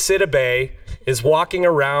Gabri Sidibe is walking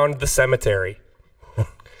around the cemetery.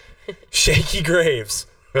 Shaky Graves.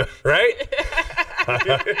 Right?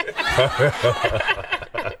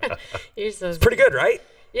 You're so Pretty good, right?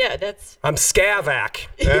 Yeah, that's I'm Scavac.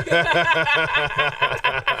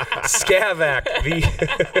 Scavac,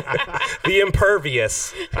 the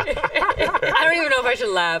impervious. I don't even know if I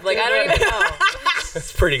should laugh. Like, I don't even know.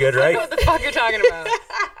 It's pretty good, right? What the fuck you're talking about?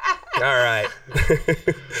 All right.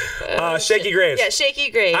 Shaky Graves. Yeah, Shaky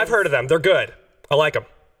Graves. I've heard of them. They're good. I like them.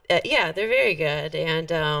 Yeah, they're very good.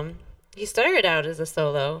 And he started out as a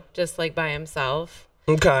solo, just like by himself.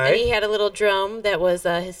 And Okay. he had a little drum that was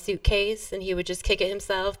his suitcase, and he would just kick it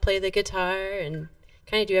himself, play the guitar, and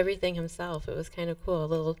kind of do everything himself. It was kind of cool, a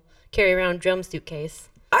little carry around drum suitcase.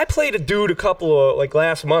 I played a dude a couple of, like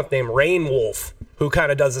last month named Rain Wolf, who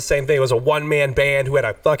kind of does the same thing. It was a one-man band who had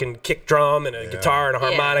a fucking kick drum and a guitar and a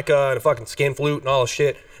harmonica and a fucking skin flute and all the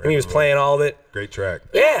shit. And he was playing all of it. Great track.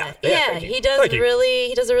 Yeah. Yeah, thank you. he does Thank you.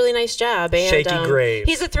 he does a really nice job. And, Shaky Graves.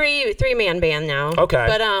 He's a three-man band now. Okay.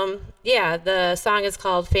 But yeah, the song is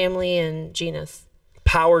called Family and Genus.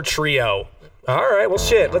 Power Trio. All right, well,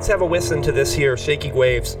 shit. Let's have a listen to this here, Shaky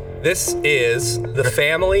Waves. This is The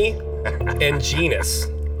Family and Genus,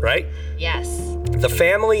 right? Yes, The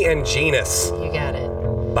Family and Genus you got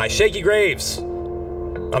it. by Shaky Graves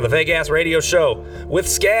on the Vegas Radio Show with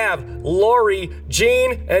Scav, Lori,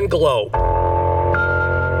 Gene, and Glo.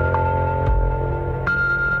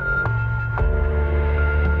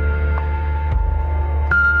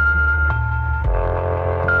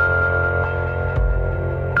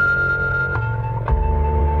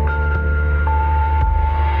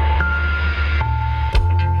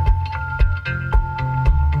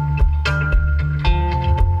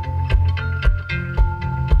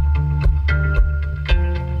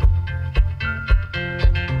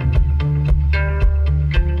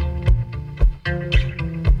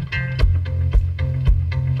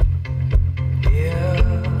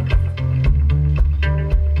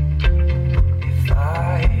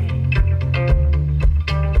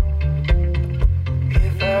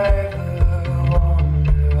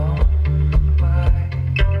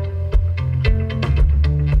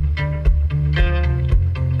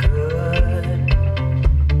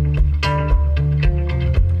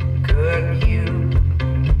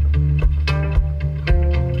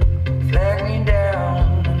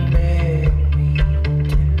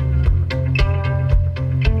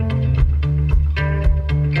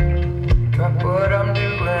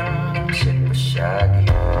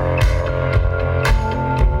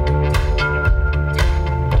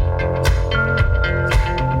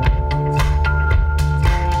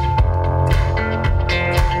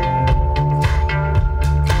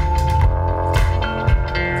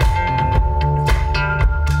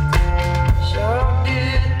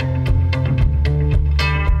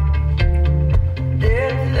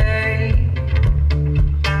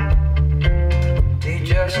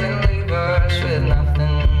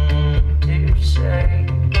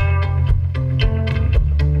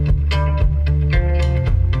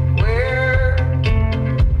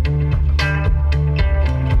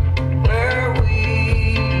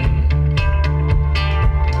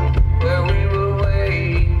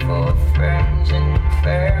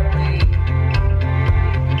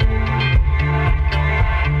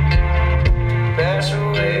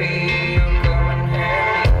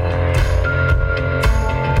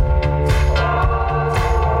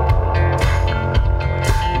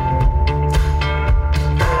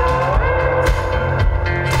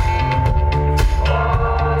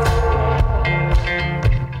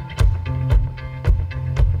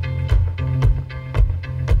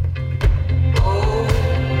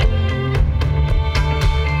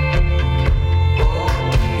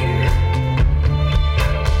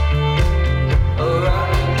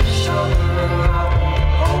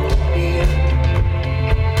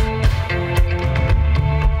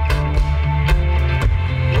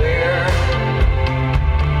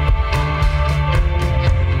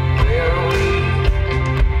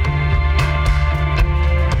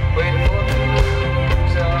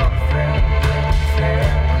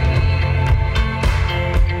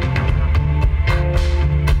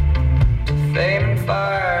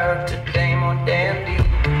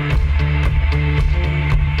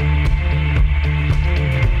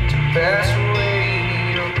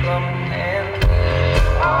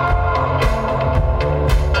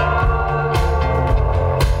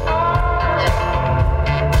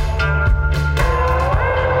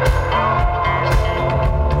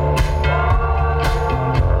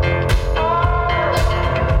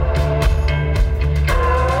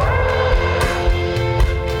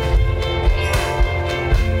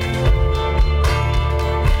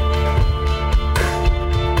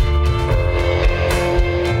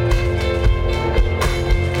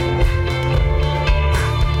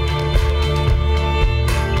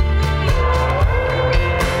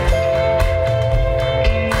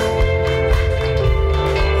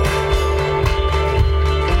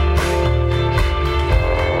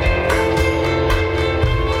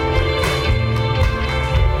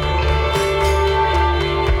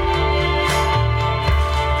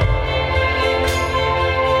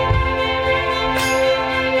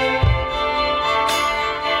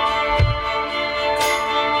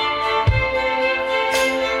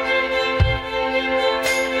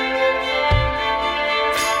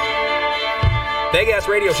 Big Ass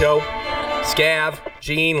Radio Show. Scav,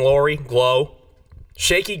 Gean, Lori, Glow.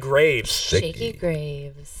 Shaky Graves. Shaky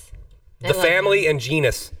Graves. The Family and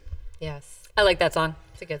Genus. Yes. I like that song.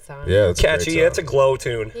 It's a good song. Yeah, it's Catchy. It's a Glow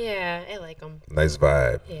tune. Yeah, I like them. nice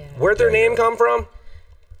vibe. Yeah. Where'd their name come from?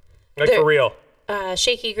 Like, They're- for real.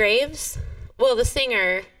 Shaky Graves. Well, the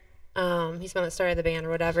singer, he's the one that started the band or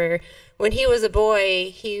whatever. When he was a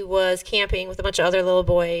boy, he was camping with a bunch of other little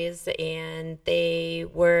boys, and they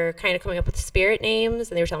were kind of coming up with spirit names,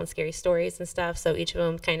 and they were telling scary stories and stuff. So each of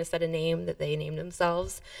them kind of said a name that they named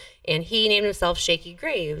themselves, and he named himself Shaky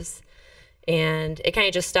Graves. And it kind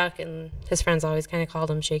of just stuck, and his friends always kind of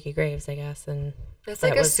called him Shaky Graves, I guess. And That's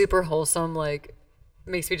like a super wholesome, like,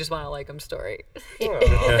 makes me just want to like him story.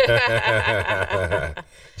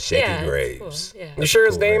 Shaky Graves. Cool. Yeah. You sure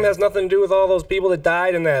his name has nothing to do with all those people that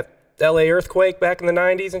died in that LA earthquake back in the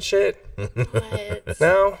 90s and shit? What?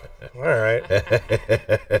 No? All right.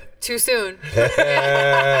 Too soon.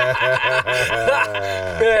 Yeah,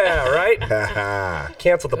 right?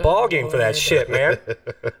 Cancel the ball game for that shit, man.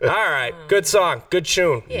 All right. Good song. Good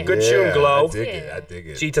tune. Good tune, Glow. I dig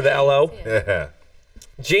it. G to the LO. Yeah.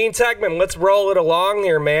 Gene Techman, let's roll it along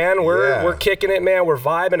here, man. We're kicking it, man. We're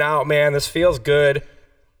vibing out, man. This feels good.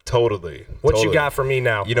 Totally. What you got for me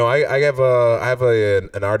now? You know, I have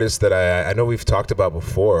an artist that I know we've talked about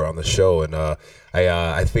before on the show, and I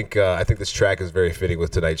think this track is very fitting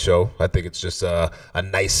with tonight's show. I think it's just a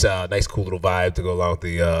nice cool little vibe to go along with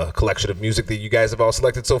the collection of music that you guys have all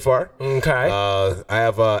selected so far. Okay. I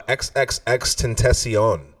have XXX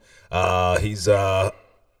Tentacion. He's a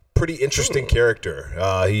pretty interesting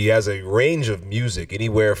character. He has a range of music,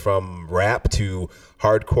 anywhere from rap to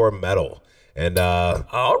hardcore metal. And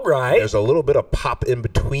all right, there's a little bit of pop in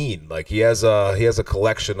between. Like he has a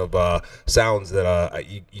collection of sounds that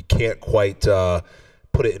you can't quite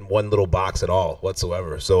put it in one little box at all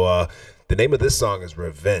whatsoever. So the name of this song is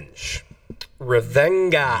Revenge.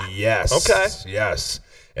 Revenga. Yes. Okay. Yes.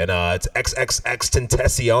 And it's XXX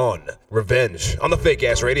Tentacion, Revenge, on the Fake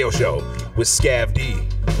Ass Radio Show with Scav D,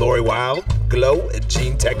 Lori Wild, Glow, and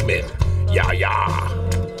Gene Techman. Yeah, yeah. I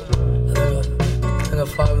think I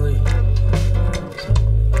finally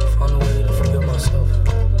found a way to forgive myself.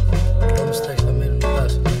 The mistakes I made in the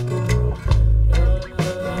past.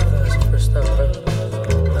 That's the first step, right?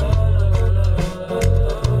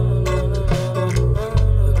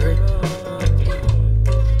 You agree?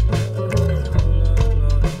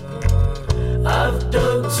 I've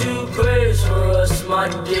dug 2 graves for us, my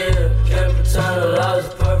dear. Can't pretend that I was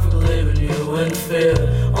perfect, leaving you in fear.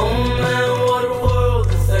 Oh man, what a world,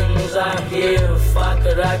 the things I hear. If I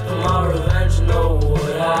could act on my revenge, no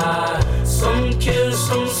would I? Some kill,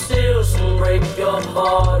 some steal, some break your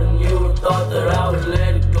heart, and you would thought that I would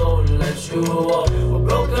let it go and let you walk. Well,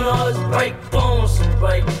 broken hearts break bones, and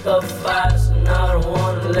break up fast, and I don't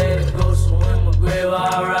wanna let it go, so in my grave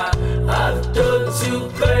I ride. I've dug 2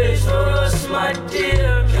 graves for us, my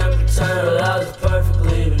dear. Can't pretend that I was perfect,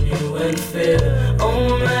 leaving you in fear.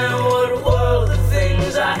 Oh man, what a world, the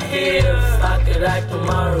things I hear. If I could act on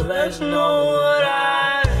my revenge, no would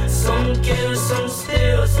I? Some kill, some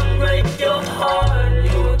steal, some break your heart, and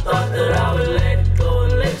you would thought that I would let it go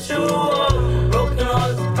and let you walk. Broken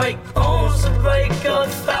hearts break bones, and break up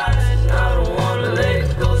fast, and I don't wanna let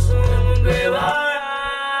it go, so in my grave I ride.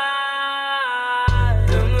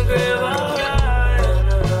 In my grave I ride.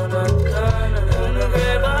 In my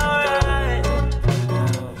grave I ride.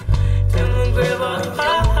 In my grave I ride. In my grave I ride.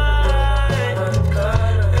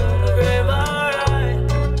 In my grave I ride.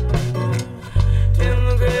 In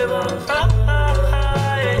my grave I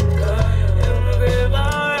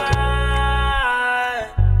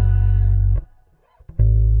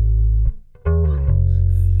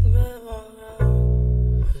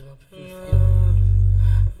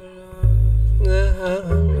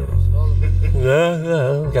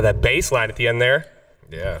Got that bass line at the end there.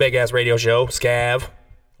 Yeah. Big Ass Radio Show. Scav,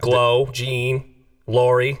 Glow, Gene,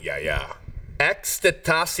 Lori. Yeah, yeah.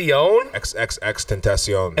 Extentacion. XXX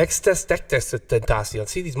Tentacion. Extentacion.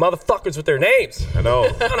 See these motherfuckers with their names. I know.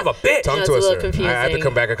 Son of a bitch. Tongue it's a little twister. I had to confusing.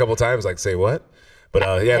 come back a couple times, like, say what? But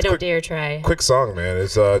yeah, I it's don't quick, dare try. quick song, man.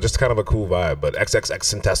 It's just kind of a cool vibe. But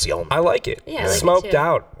XXX Tentacion. I like it. Yeah, I like it Smoked too.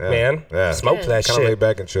 out, man. Yeah. Smoked that Kind of shit. laid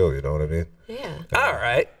back and chill, you know what I mean? Yeah. All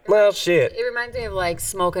right. Well, shit. It reminds me of like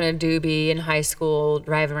smoking a doobie in high school,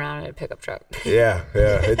 driving around in a pickup truck. Yeah,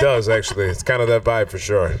 it does actually. It's kind of that vibe for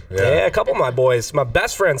sure. Yeah, a couple of my boys, my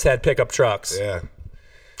best friends had pickup trucks. Yeah.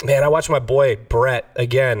 Man, I watched my boy Brett,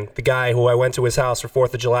 again, the guy who I went to his house for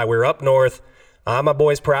 4th of July. We were up north on my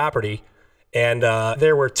boy's property, and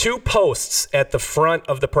there were 2 posts at the front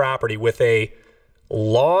of the property with a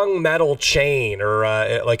long metal chain or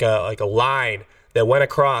like a line that went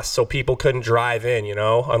across so people couldn't drive in,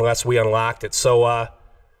 unless we unlocked it. So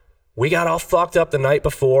we got all fucked up the night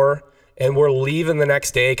before, and we're leaving the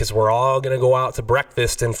next day because we're all going to go out to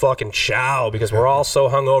breakfast and fucking chow because we're all so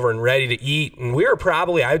hungover and ready to eat. And we were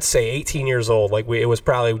probably, I would say, 18 years old. It was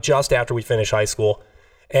probably just after we finished high school.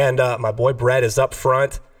 And my boy Brett is up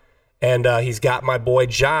front, and he's got my boy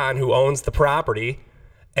John, who owns the property.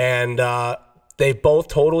 And they both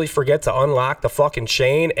totally forget to unlock the fucking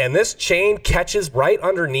chain. And this chain catches right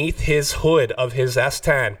underneath his hood of his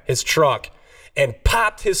S10, his truck, and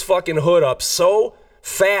popped his fucking hood up so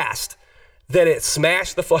fast that it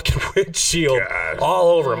smashed the fucking windshield all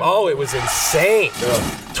over him. Oh, it was insane.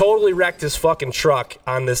 Totally wrecked his fucking truck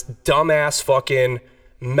on this dumbass fucking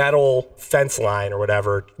metal fence line or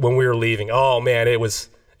whatever when we were leaving. Oh, man, it was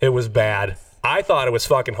bad. I thought it was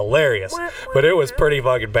fucking hilarious, but it was pretty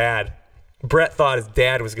fucking bad. Brett thought his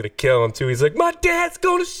dad was going to kill him, too. He's like, my dad's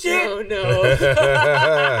going to shit. Oh, no.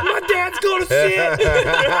 My dad's going to shit.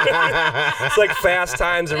 It's like Fast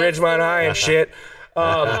Times at Ridgemont High and shit.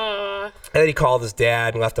 And then he called his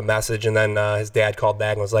dad and left a message, and then his dad called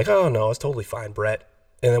back and was like, oh, no, it's totally fine, Brett.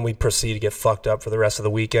 And then we proceed to get fucked up for the rest of the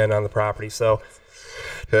weekend on the property. So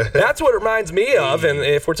that's what it reminds me of. And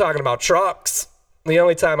if we're talking about trucks, the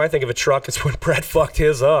only time I think of a truck is when Brett fucked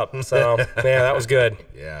his up. So, man, that was good.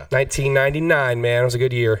 Yeah. 1999, man. It was a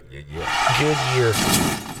good year. Yeah. Good year.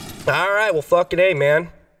 All right, well, fucking A,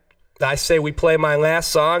 man. I say we play my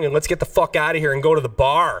last song and let's get the fuck out of here and go to the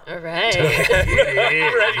bar. All right.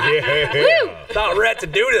 About ready to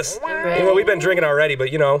do this. We've been drinking already, but,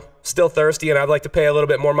 still thirsty, and I'd like to pay a little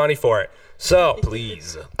bit more money for it. So,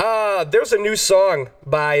 Please. there's a new song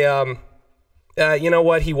by, you know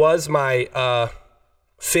what? He was my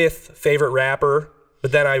fifth favorite rapper,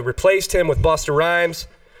 but then I replaced him with Busta Rhymes.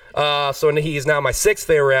 So he's now my sixth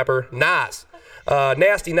favorite rapper, Nas.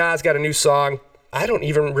 Nasty Nas got a new song. I don't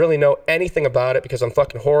even really know anything about it because I'm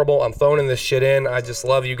fucking horrible. I'm phoning this shit in. I just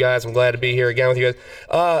love you guys. I'm glad to be here again with you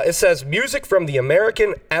guys. It says music from the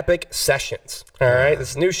American Epic Sessions. All right,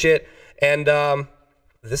 this is new shit. And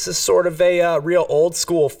this is sort of a real old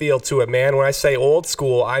school feel to it, man. When I say old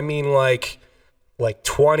school, I mean like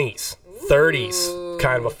 20s, 30s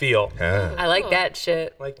kind of a feel. I like that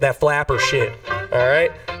shit. Like that flapper shit. All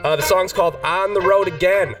right. The song's called On the Road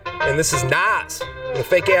Again. And this is Nas. The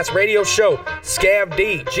Fake Ass Radio Show. Scav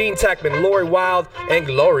D, Gene Techman, Lori Wild, and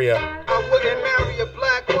Gloria. I wouldn't marry a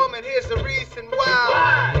black woman. Here's the reason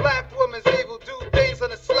why. Black women's evil do things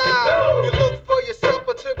on the slide. You look for your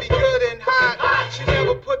supper to be good and hot. She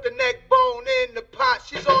never put the neck bone in the pot.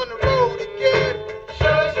 She's on the road again.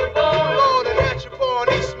 Lord, and that you're born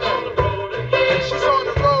Eastman. She's on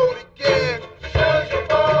the road again.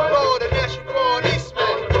 Lord, and that you're born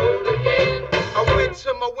Eastman. I went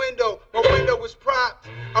to my window was propped.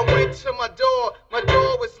 I went to my door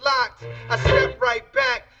was locked. I stepped right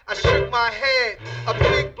back, I shook my head. A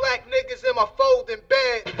big black niggas in my folding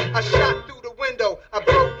bed. I shot through the window, I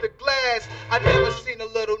broke the glass. I never seen a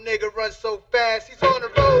little nigga run so fast. He's on the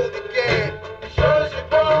road again.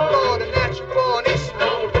 Lord, and that you born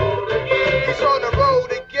Eastman. He's on the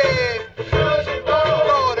road again.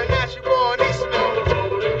 Lord, and that you born Eastman.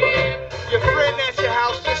 Your friend at your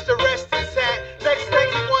house just arrested his hat. Next thing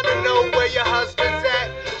you wanna know where your husband's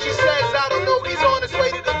at. She says, I don't know, he's on his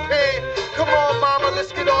way to the pen. Come on, mama,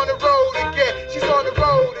 let's get on the road again. She's on the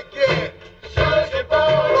road again.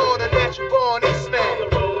 Lord, and that you born Eastman.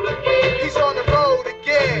 He's on the road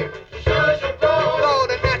again. Lord,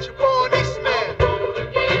 and that you born Eastman.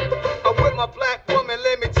 I'm with my black woman,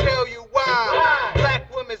 let me tell you why. Black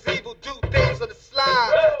women's evil do things on the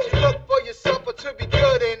slide. She look for your supper to be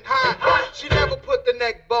good and hot. She never put the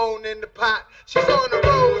neck bone in the pot. She's on the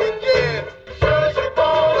road again.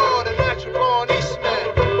 Lord, and that you born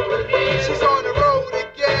Eastman. She's on the road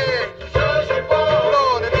again.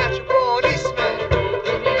 Lord, and that you born Eastman.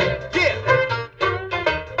 Yeah.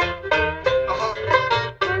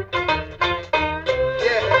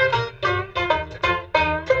 Yeah.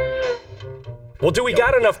 Well, do we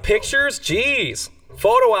got enough pictures? Jeez.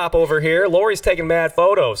 Photo op over here. Lori's taking mad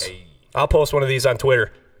photos. Hey. I'll post one of these on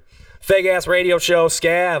Twitter. Fake Ass Radio Show,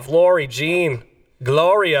 Scav, Lori, Gene,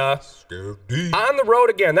 Gloria. On the road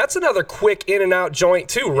again. That's another quick in and out joint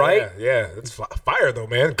too, right? Yeah. It's fire though,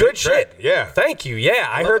 man. Good shit. Yeah. Thank you. Yeah,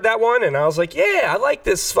 I heard that one and I was like, yeah, I like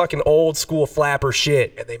this fucking old school flapper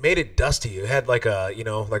shit. And they made it dusty. It had like a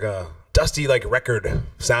dusty like record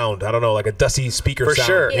sound. I don't know, like a dusty speaker For sound.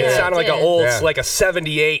 sure. Yeah, it sounded like it an did. old, Yeah. like a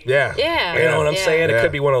 78. Yeah. Yeah. You know what I'm saying? It Yeah.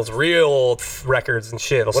 could be one of those real old records and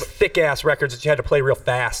shit. Those thick-ass records that you had to play real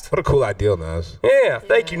fast. What a cool idea, Nas. Yeah,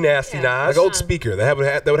 thank you, Nasty Yeah. Nas. Like old speaker. That would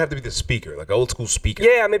have to be the speaker, like an old school speaker.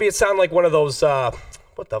 Yeah, maybe it sounded like one of those,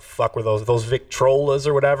 what the fuck were those? Those Victrolas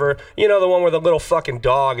or whatever. You know, the one where the little fucking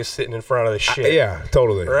dog is sitting in front of the shit. Yeah,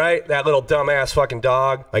 totally. Right? That little dumbass fucking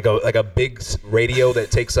dog. Like a big radio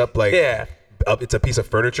that takes up like Yeah. It's a piece of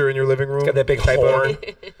furniture in your living room. Got that big type horn.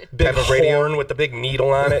 Big type of radio. horn with the big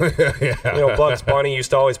needle on it. Yeah. You know, Bugs Bunny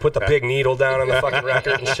used to always put the big needle down on the fucking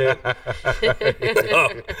record and shit.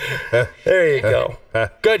 Oh, there you go.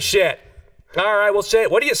 Good shit. All right, well,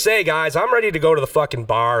 shit. What do you say, guys? I'm ready to go to the fucking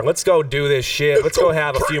bar. Let's go do this shit. Let's go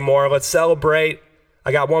have a few more. Let's celebrate.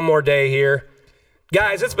 I got one more day here.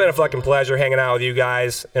 Guys, it's been a fucking pleasure hanging out with you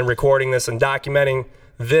guys and recording this and documenting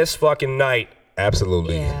this fucking night.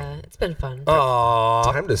 Absolutely. Yeah, it's been fun.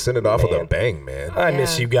 Time to send it off with Man. a bang, man. I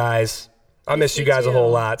miss Yeah. you guys. I miss you me guys a too. whole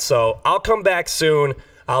lot. So I'll come back soon.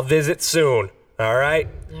 I'll visit soon. All right?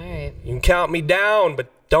 All right. You can count me down, but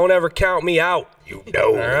don't ever count me out. You know.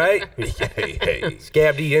 All right? Hey.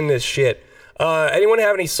 Scav D in this shit. Anyone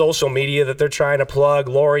have any social media that they're trying to plug?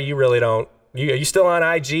 Lori, you really don't. Are you still on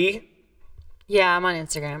IG? Yeah, I'm on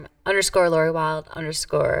Instagram. _Lori Wild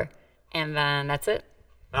 _ and then that's it.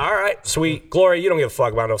 All right, sweet. Gloria, you don't give a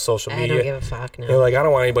fuck about no social I media. don't give a fuck, no. You're like, I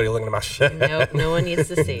don't want anybody looking at my shit. Nope, no one needs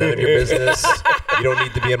to see. None of your business. You don't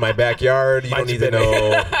need to be in my backyard. You Mind don't need your to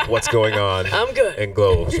know what's going on. I'm good. In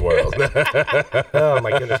Globe's world. Oh,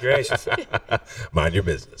 my goodness gracious. Mind your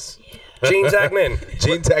business. Gene Techman,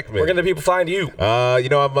 Gene Techman. where can the people find you? I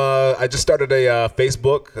just started a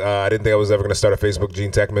Facebook. I didn't think I was ever going to start a Facebook,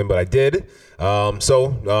 Gene Techman, but I did.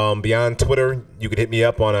 Beyond Twitter, you can hit me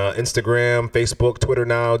up on Instagram, Facebook, Twitter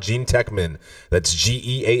now, Gene Techman. That's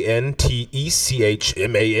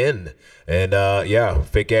GeanTechman. And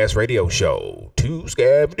Fake Ass Radio Show, 2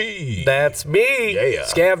 Scav D. That's me, Yeah.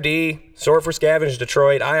 Scav D, short for Scavenge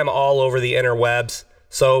Detroit. I am all over the interwebs,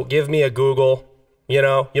 so give me a Google. You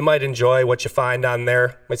know, you might enjoy what you find on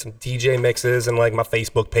there, like some DJ mixes and like my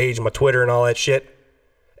Facebook page, my Twitter and all that shit.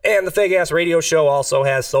 And the Fake Ass Radio Show also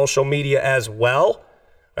has social media as well.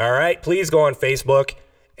 All right, please go on Facebook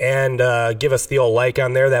and give us the old like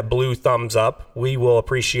on there, that blue thumbs up. We will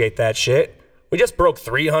appreciate that shit. We just broke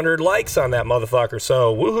 300 likes on that motherfucker,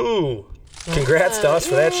 so woohoo. Congrats to us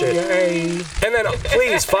for that shit. Yay. And then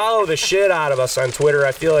please follow the shit out of us on Twitter.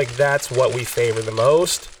 I feel like that's what we favor the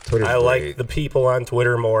most. Twitter's I like great. the people on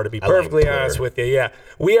Twitter more, to be I like perfectly Twitter. honest with you. Yeah.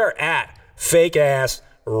 We are at Fake Ass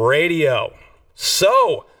Radio.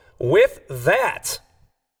 So, with that,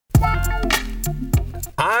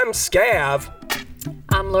 I'm Scav.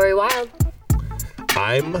 I'm Lori Wild.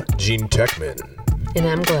 I'm Gene Techman. And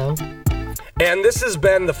I'm Glow. And this has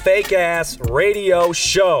been the Fake Ass Radio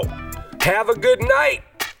Show. Have a good night.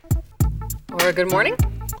 Or a good morning.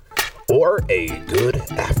 Or a good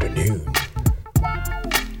afternoon.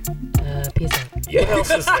 Peace out. What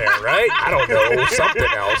else is there, right? I don't know. Something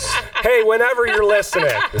else. Hey, whenever you're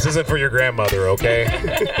listening, This isn't for your grandmother, okay?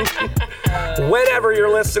 whenever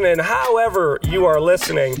you're listening, however you are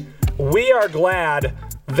listening, we are glad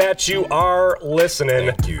that you are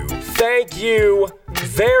listening. Thank you. Thank you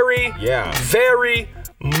very, Yeah. very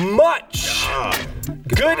much. Goodbye.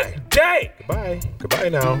 Good day. Goodbye. Goodbye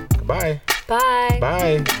now. Goodbye. Bye.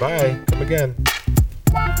 Bye. Bye. Come again.